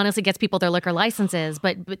who honestly gets people their liquor licenses.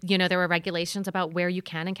 But there are regulations about where you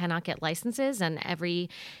can and cannot get licenses, and every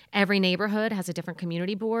neighborhood has a different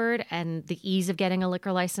community board, and the ease of getting a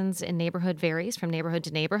liquor license in neighborhood varies from neighborhood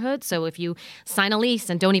to neighborhood. So if you sign a lease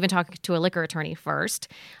and don't even talk to a liquor attorney first,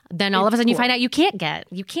 then all of a sudden you find out you can't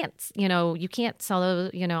sell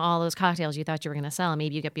those, all those cocktails you thought you were going to sell.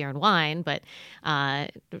 Maybe you get beer and wine, but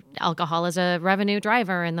alcohol is a revenue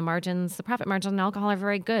driver, and the profit margins on alcohol are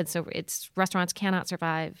very good. So restaurants cannot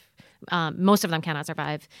survive. Most of them cannot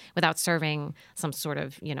survive without serving some sort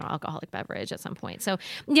of, alcoholic beverage at some point. So,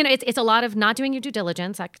 it's a lot of not doing your due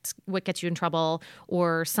diligence. That's what gets you in trouble,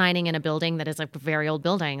 or signing in a building that is like a very old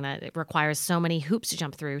building that it requires so many hoops to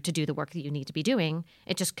jump through to do the work that you need to be doing.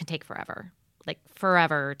 It just can take forever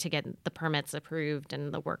to get the permits approved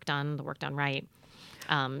and the work done right.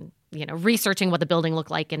 Researching what the building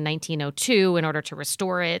looked like in 1902 in order to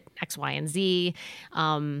restore it, X, Y, and Z.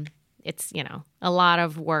 It's, a lot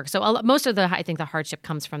of work. So most of I think the hardship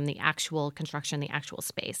comes from the actual construction, the actual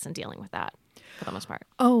space, and dealing with that for the most part.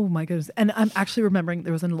 Oh my goodness. And I'm actually remembering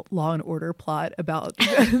there was a Law and Order plot about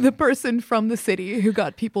the person from the city who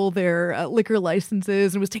got people their liquor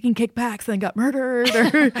licenses and was taking kickbacks and then got murdered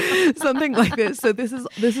or something like this. So this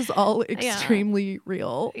is all extremely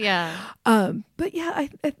real. Yeah. But yeah,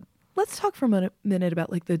 let's talk for a minute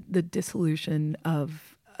about like the dissolution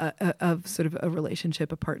of sort of a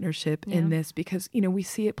relationship, a partnership in this, because, we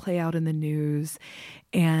see it play out in the news,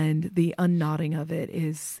 and the unknotting of it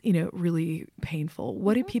is, really painful.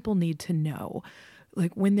 What do people need to know?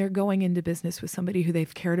 Like when they're going into business with somebody who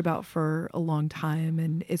they've cared about for a long time,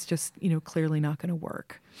 and it's just, clearly not going to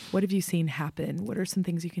work. What have you seen happen? What are some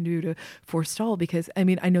things you can do to forestall? Because, I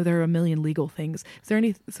know there are a million legal things. Is there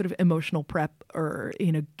any sort of emotional prep or,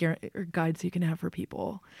 or guides you can have for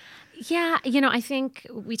people? Yeah, I think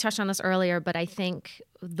we touched on this earlier, but I think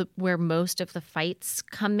where most of the fights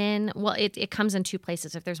come in, well, it comes in two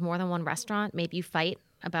places. If there's more than one restaurant, maybe you fight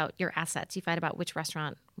about your assets. You fight about which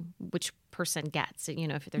restaurant, which person gets,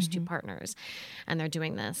 if there's two partners and they're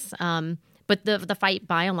doing this. But the fight,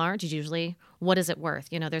 by and large, is usually, what is it worth?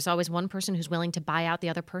 There's always one person who's willing to buy out the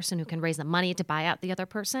other person, who can raise the money to buy out the other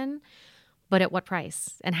person. But at what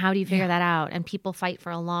price? And how do you figure that out? And people fight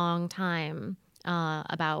for a long time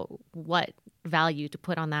about what value to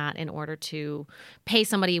put on that in order to pay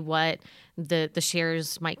somebody what the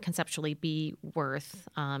shares might conceptually be worth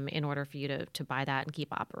in order for you to buy that and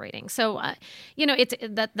keep operating. So,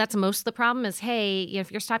 that's most of the problem is, hey, if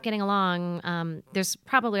you're stop getting along, there's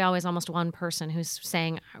probably always almost one person who's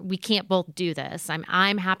saying, we can't both do this.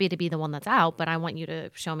 I'm happy to be the one that's out, but I want you to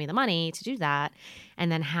show me the money to do that.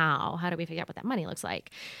 And then how do we figure out what that money looks like?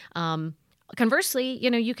 Conversely,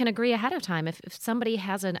 you can agree ahead of time. If somebody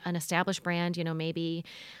has an established brand, maybe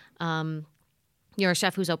you're a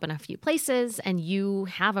chef who's opened a few places and you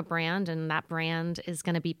have a brand and that brand is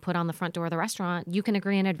going to be put on the front door of the restaurant, you can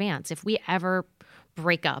agree in advance. If we ever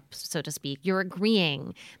breakup, so to speak. You're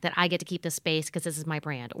agreeing that I get to keep the space because this is my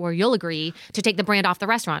brand, or you'll agree to take the brand off the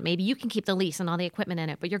restaurant. Maybe you can keep the lease and all the equipment in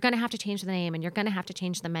it, but you're going to have to change the name and you're going to have to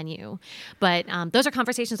change the menu. But those are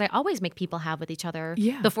conversations I always make people have with each other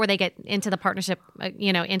before they get into the partnership,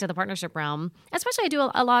 into the partnership realm. Especially I do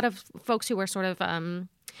a lot of folks who are sort of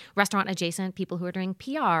restaurant adjacent, people who are doing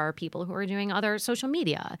PR, people who are doing other social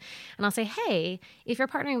media. And I'll say, hey, if you're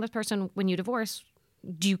partnering with this person when you divorce,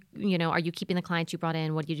 are you keeping the clients you brought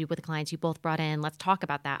in? What do you do with the clients you both brought in? Let's talk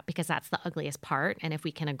about that, because that's the ugliest part. And if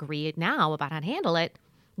we can agree now about how to handle it,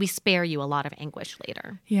 we spare you a lot of anguish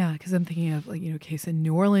later. Yeah, because I'm thinking of a case in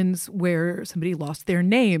New Orleans where somebody lost their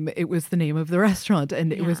name. It was the name of the restaurant,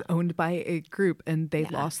 and it was owned by a group, and they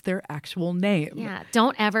lost their actual name. Yeah,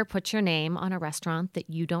 don't ever put your name on a restaurant that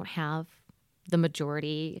you don't have the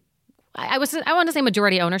majority. I want to say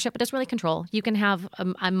majority ownership, but it's really control. You can have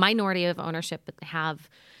a minority of ownership, but have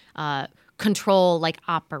control, like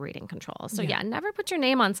operating control. So never put your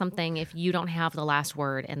name on something if you don't have the last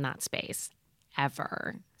word in that space,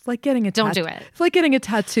 ever. It's like getting a don't do it. It's like getting a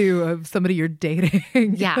tattoo of somebody you're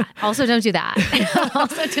dating. Yeah. Also, don't do that.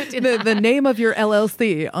 The name of your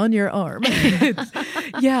LLC on your arm.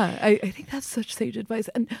 I think that's such sage advice.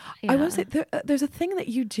 And I want to say there's a thing that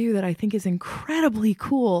you do that I think is incredibly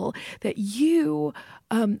cool, that you,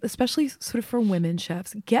 especially sort of for women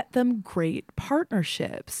chefs, get them great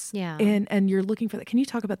partnerships. Yeah. And you're looking for that. Can you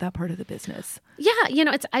talk about that part of the business? Yeah.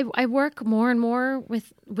 I work more and more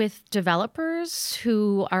with developers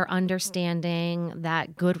who are understanding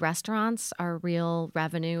that good restaurants are real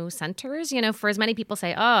revenue centers. For as many people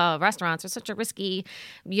say, oh, restaurants are such a risky,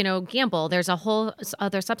 gamble. There's a whole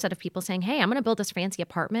other subset of people saying, hey, I'm going to build this fancy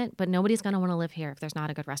apartment, but nobody's going to want to live here if there's not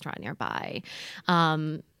a good restaurant nearby.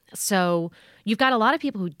 So you've got a lot of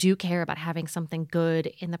people who do care about having something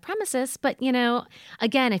good in the premises. But,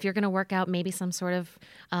 again, if you're going to work out maybe some sort of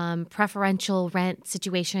preferential rent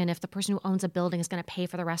situation, if the person who owns a building is going to pay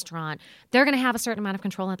for the restaurant, they're going to have a certain amount of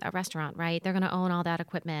control at that restaurant, right? They're going to own all that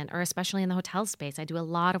equipment, or especially in the hotel space. I do a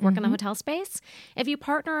lot of work in the hotel space. If you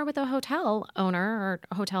partner with a hotel owner or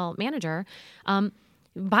a hotel manager,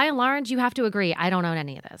 by and large, you have to agree, I don't own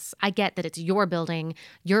any of this. I get that it's your building.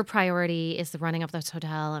 Your priority is the running of this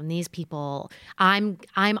hotel and these people. I'm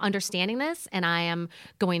understanding this, and I am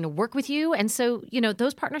going to work with you. And so,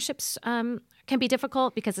 those partnerships can be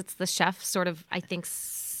difficult because it's the chef sort of, I think,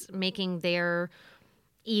 making their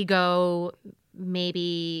ego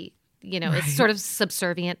maybe, it's sort of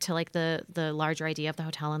subservient to like the larger idea of the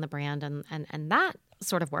hotel and the brand and that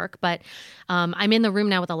sort of work. But I'm in the room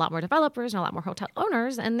now with a lot more developers and a lot more hotel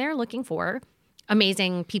owners, and they're looking for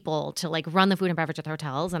amazing people to like run the food and beverage at the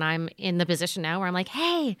hotels. And I'm in the position now where I'm like,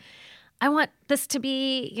 hey, I want this to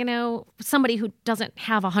be, somebody who doesn't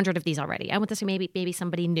have 100 of these already. I want this to maybe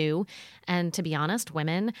somebody new. And to be honest,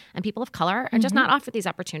 women and people of color are just not offered these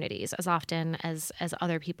opportunities as often as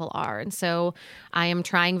other people are. And so I am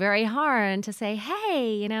trying very hard to say,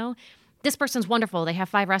 hey, this person's wonderful. They have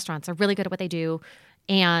 5 restaurants. They're really good at what they do.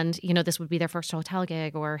 And, this would be their first hotel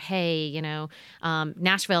gig. Or, hey,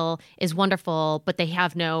 Nashville is wonderful, but they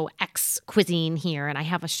have no X cuisine here. And I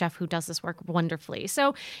have a chef who does this work wonderfully.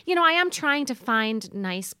 So, I am trying to find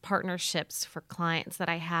nice partnerships for clients that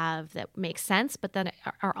I have that make sense, but that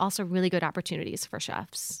are also really good opportunities for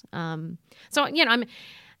chefs.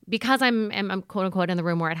 Because I'm quote unquote in the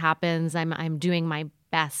room where it happens, I'm doing my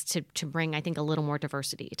best to bring, I think, a little more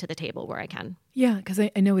diversity to the table where I can. Yeah, because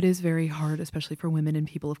I know it is very hard, especially for women and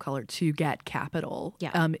people of color, to get capital.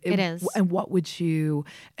 Yeah, it is. And what would you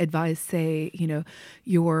advise, say,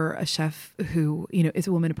 you're a chef who, is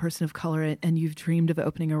a woman, a person of color, and you've dreamed of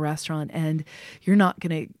opening a restaurant, and you're not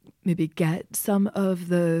going to maybe get some of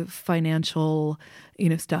the financial,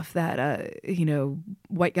 stuff that,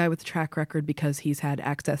 white guy with a track record because he's had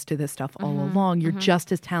access to this stuff all along. You're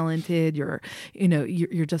just as talented. You're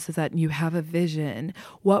just as that, and you have a vision.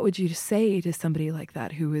 What would you say to somebody like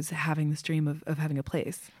that who is having this dream of having a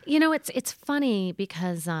place? It's funny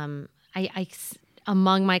because I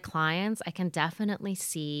among my clients, I can definitely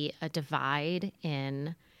see a divide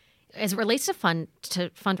in, as it relates to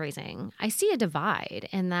fundraising. I see a divide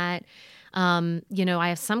in that, I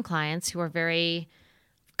have some clients who are very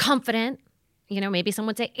confident, maybe some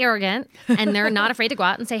would say arrogant, and they're not afraid to go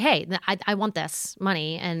out and say, hey, I want this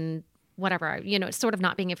money and whatever, it's sort of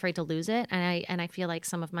not being afraid to lose it. And I feel like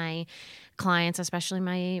some of my clients, especially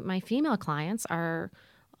my female clients, are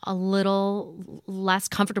a little less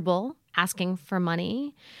comfortable asking for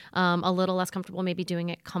money, a little less comfortable maybe doing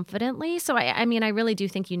it confidently. So I mean, I really do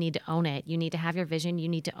think you need to own it. You need to have your vision. You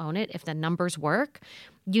need to own it. If the numbers work,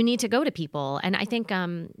 you need to go to people. And I think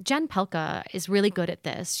Jen Pelka is really good at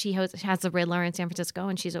this. She has a Riddler in San Francisco,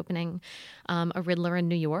 and she's opening a Riddler in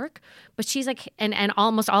New York. But she's like, and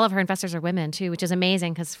almost all of her investors are women too, which is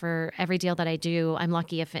amazing because for every deal that I do, I'm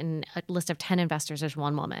lucky if in a list of 10 investors, there's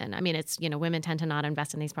one woman. I mean, it's, women tend to not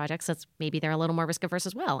invest in these projects. So maybe they're a little more risk averse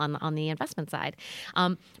as well on the investment side.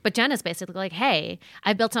 But Jen is basically like, hey,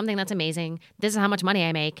 I built something that's amazing. This is how much money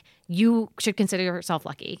I make. You should consider yourself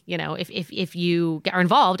lucky, if you are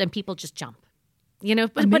involved, and people just jump,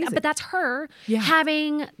 but that's her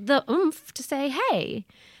having the oomph to say, hey,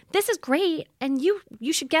 this is great. And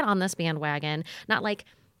you should get on this bandwagon. Not like,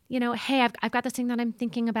 hey, I've got this thing that I'm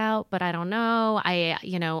thinking about, but I don't know. I'd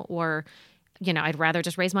rather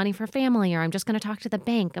just raise money for family, or I'm just going to talk to the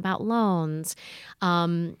bank about loans.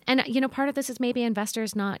 And part of this is maybe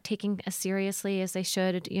investors not taking as seriously as they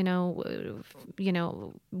should,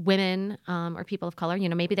 women or people of color.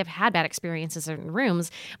 Maybe they've had bad experiences in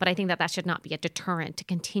rooms, but I think that should not be a deterrent to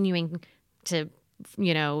continuing to,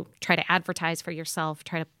 try to advertise for yourself,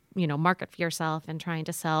 try to, market for yourself, and trying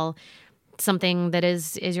to sell something that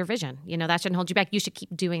is your vision. That shouldn't hold you back. You should keep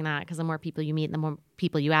doing that, because the more people you meet and the more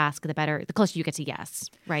people you ask, the better, the closer you get to yes,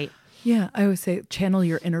 right? Yeah, I always say channel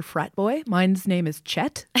your inner frat boy. Mine's name is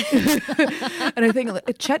Chet. And I think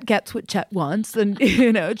Chet gets what Chet wants. And,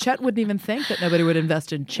 Chet wouldn't even think that nobody would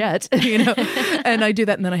invest in Chet, And I do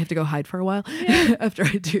that, and then I have to go hide for a while after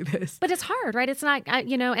I do this. But it's hard, right? It's not,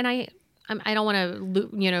 and I don't want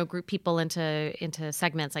to, group people into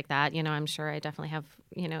segments like that. I'm sure I definitely have,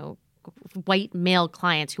 white male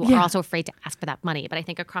clients who are also afraid to ask for that money. But I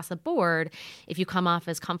think across the board, if you come off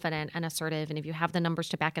as confident and assertive, and if you have the numbers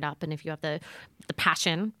to back it up, and if you have the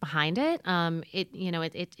passion behind it,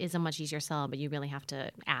 it is a much easier sell. But you really have to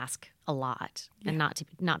ask a lot and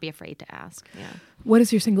not be afraid to ask. Yeah. What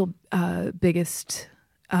is your single biggest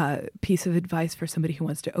piece of advice for somebody who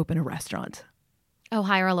wants to open a restaurant? Oh,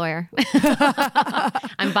 hire a lawyer.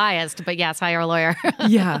 I'm biased, but yes, hire a lawyer.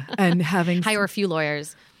 Yeah, and hire a few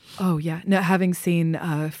lawyers. Oh, yeah. Now, having seen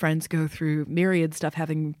friends go through myriad stuff,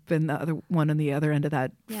 having been the other one on the other end of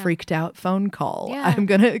that freaked out phone call, I'm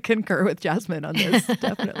going to concur with Jasmine on this,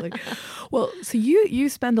 definitely. Well, so you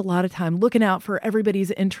spend a lot of time looking out for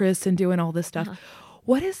everybody's interests and doing all this stuff.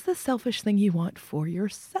 What is the selfish thing you want for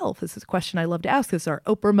yourself? This is a question I love to ask. This is our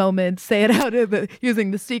Oprah moment. Say it out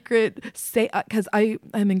using the secret. Say, because I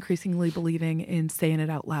am increasingly believing in saying it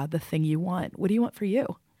out loud, the thing you want. What do you want for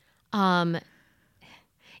you? My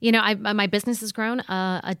business has grown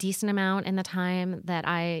a decent amount in the time that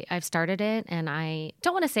I've started it. And I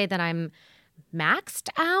don't want to say that I'm maxed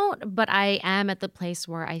out, but I am at the place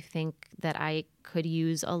where I think that I could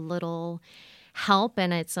use a little help.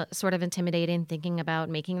 And it's sort of intimidating thinking about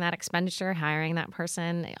making that expenditure, hiring that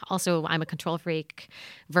person. Also, I'm a control freak,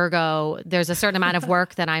 Virgo. There's a certain amount of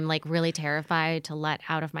work that I'm like really terrified to let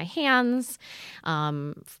out of my hands.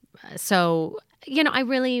 So, I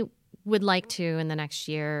really would like to, in the next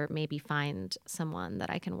year, maybe find someone that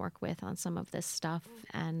I can work with on some of this stuff,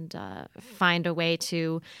 and find a way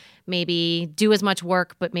to maybe do as much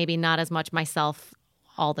work, but maybe not as much myself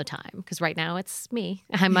all the time. Because right now it's me.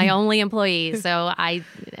 I'm my only employee. So I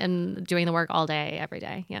am doing the work all day, every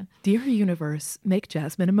day. Yeah. Dear universe, make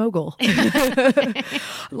Jasmine a mogul. I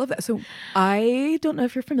love that. So I don't know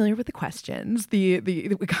if you're familiar with the questions. We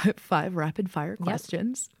got 5 rapid fire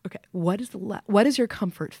questions. Okay. What is your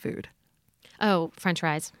comfort food? Oh, French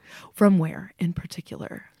fries. From where in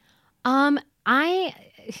particular? Some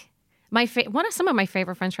of my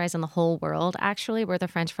favorite French fries in the whole world actually were the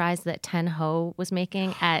French fries that Ten Ho was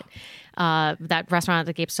making at that restaurant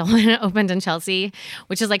that Gabe Solomon opened in Chelsea,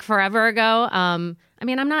 which is like forever ago. I'm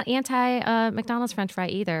not anti McDonald's French fry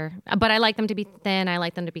either, but I like them to be thin. I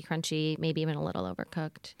like them to be crunchy, maybe even a little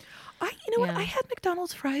overcooked. What? I had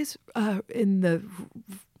McDonald's fries in the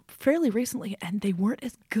fairly recently, and they weren't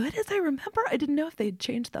as good as I remember. I didn't know if they'd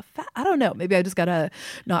changed the fat. I don't know. Maybe I just got a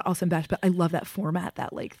not awesome batch, but I love that format,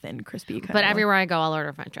 that like thin, crispy kind of. But everywhere I go, I'll order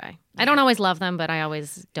a French fry. I don't always love them, but I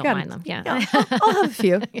always don't mind them. Yeah. I'll have a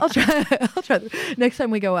few. I'll try them. Next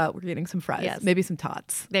time we go out, we're getting some fries. Yes. Maybe some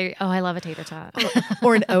tots. I love a tater tot.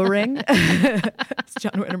 Or an O-ring, as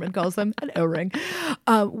John Winterman calls them, an O-ring.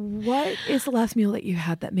 What is the last meal that you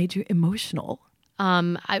had that made you emotional?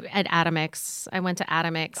 At Atomix. I went to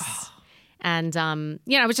Atomix. And, I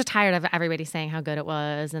was just tired of everybody saying how good it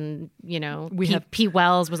was. And, Pete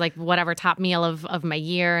Wells was like, whatever, top meal of my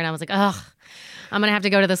year. And I was like, ugh, I'm going to have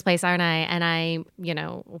to go to this place, aren't I? And I,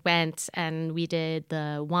 went, and we did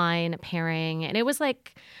the wine pairing. And it was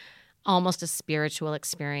like, almost a spiritual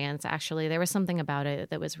experience, actually. There was something about it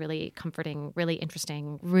that was really comforting, really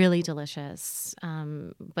interesting, really delicious,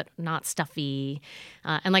 but not stuffy.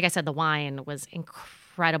 And like I said, the wine was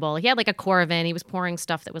incredible. He had like a Coravin. He was pouring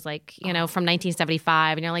stuff that was like, from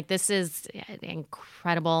 1975. And you're like, this is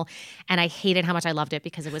incredible. And I hated how much I loved it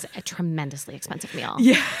because it was a tremendously expensive meal.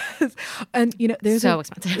 Yes. And, there's so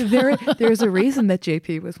expensive. There's a reason that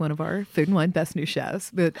JP was one of our Food and Wine Best New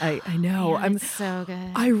Chefs. But I know. Yeah, it's so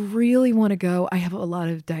good. I really want to go. I have a lot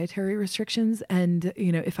of dietary restrictions. And,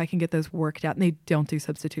 if I can get those worked out, and they don't do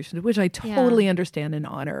substitutions, which I totally understand and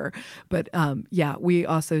honor. But we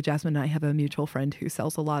also, Jasmine and I have a mutual friend who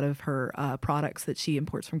sells a lot of her products that she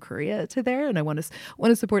imports from Korea to there. And I want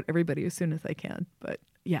to support everybody as soon as I can. But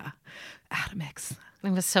yeah, Atomix.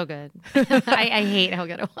 It was so good. I hate how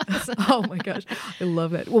good it was. Oh my gosh. I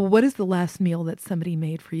love it. Well, what is the last meal that somebody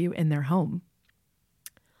made for you in their home?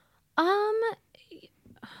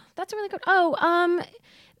 That's a really good. I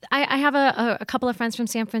have a couple of friends from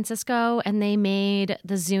San Francisco, and they made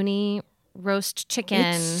the Zuni roast chicken.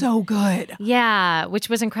 It's so good. Yeah, which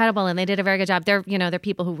was incredible, and they did a very good job. They're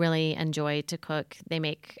people who really enjoy to cook. They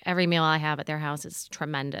make every meal I have at their house is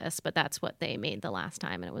tremendous, but that's what they made the last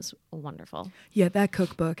time, and it was wonderful. Yeah, that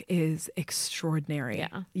cookbook is extraordinary.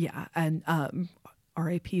 Yeah. Yeah, and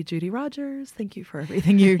R.I.P. Judy Rogers. Thank you for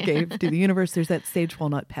everything you gave to the universe. There's that sage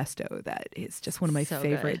walnut pesto that is just one of my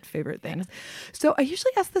favorite things. Yeah. So I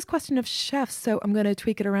usually ask this question of chefs, so I'm going to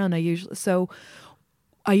tweak it around. I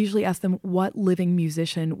usually ask them, what living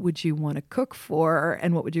musician would you want to cook for,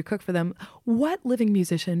 and what would you cook for them? What living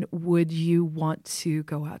musician would you want to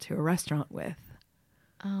go out to a restaurant with?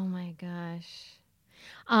 Oh my gosh.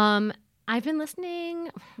 I've been listening.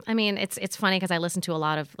 I mean, it's funny because I listen to a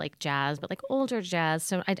lot of like jazz, but like older jazz.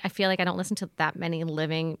 So I feel like I don't listen to that many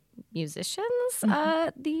living musicians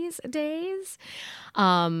these days.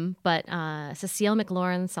 But Cecile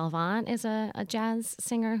McLaurin Salvant is a jazz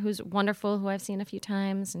singer who's wonderful, who I've seen a few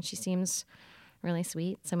times, and she seems really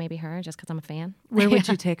sweet. So maybe her, just because I'm a fan. Where would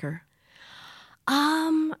you take her?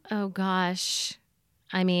 Oh gosh.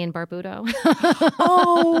 I mean, Barbuto.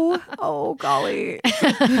 oh, golly!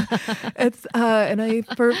 It's and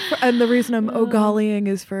the reason I'm gollying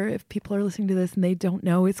is for if people are listening to this and they don't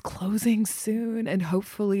know, it's closing soon, and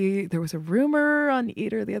hopefully there was a rumor on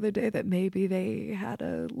Eater the other day that maybe they had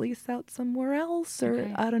a lease out somewhere else,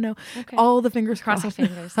 or I don't know. Okay. All the fingers crossing crossed.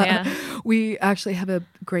 Fingers. Yeah. We actually have a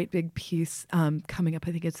great big piece coming up.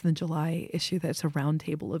 I think it's in the July issue. That's a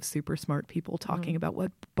roundtable of super smart people talking about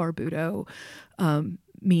what Barbuto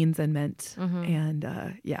means and meant. And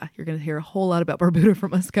you're going to hear a whole lot about Barbuto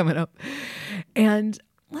from us coming up. And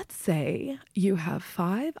let's say you have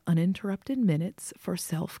 5 uninterrupted minutes for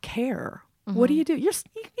self-care. What do you do? You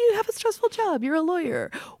have a stressful job. You're a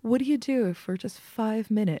lawyer. What do you do for just 5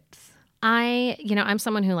 minutes? I'm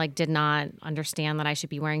someone who did not understand that I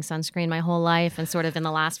should be wearing sunscreen my whole life, and sort of in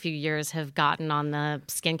the last few years have gotten on the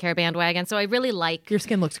skincare bandwagon. So I really like... Your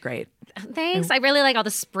skin looks great. Thanks. I really like all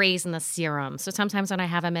the sprays and the serums. So sometimes when I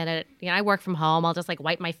have a minute, I work from home, I'll just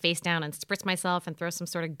wipe my face down and spritz myself and throw some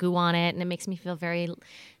sort of goo on it, and it makes me feel very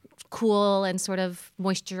cool and sort of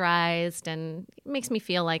moisturized, and it makes me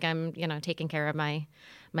feel like I'm, taking care of my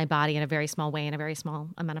body in a very small way in a very small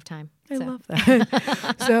amount of time. I love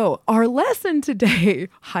that. So our lesson today,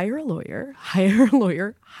 hire a lawyer, hire a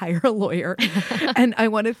lawyer, hire a lawyer. And I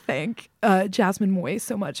want to thank Jasmine Moy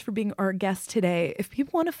so much for being our guest today. If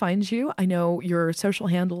people want to find you, I know your social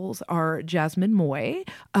handles are Jasmine Moy.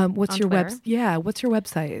 What's your what's your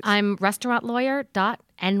website? I'm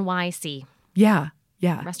restaurantlawyer.nyc. Yeah.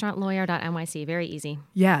 Restaurantlawyer.nyc. Very easy.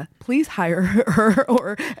 Yeah. Please hire her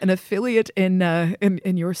or an affiliate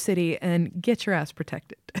in your city and get your ass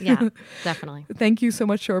protected. Yeah, definitely. Thank you so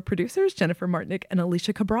much to our producers, Jennifer Martinick and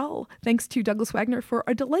Alicia Cabral. Thanks to Douglas Wagner for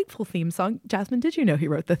our delightful theme song. Jasmine, did you know he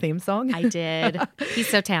wrote the theme song? I did. He's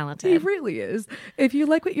so talented. He really is. If you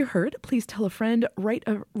like what you heard, please tell a friend, write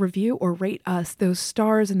a review, or rate us. Those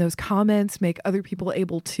stars and those comments make other people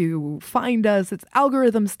able to find us. It's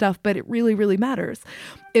algorithm stuff, but it really, really matters.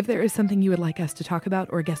 If there is something you would like us to talk about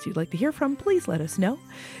or a guest you'd like to hear from, please let us know.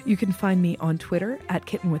 You can find me on Twitter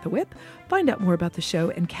 @KittenWithAWhip. Find out more about the show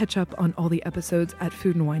and catch up on all the episodes at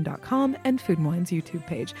foodandwine.com and Food and Wine's YouTube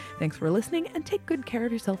page. Thanks for listening, and take good care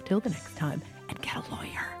of yourself till the next time. And get a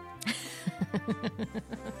lawyer.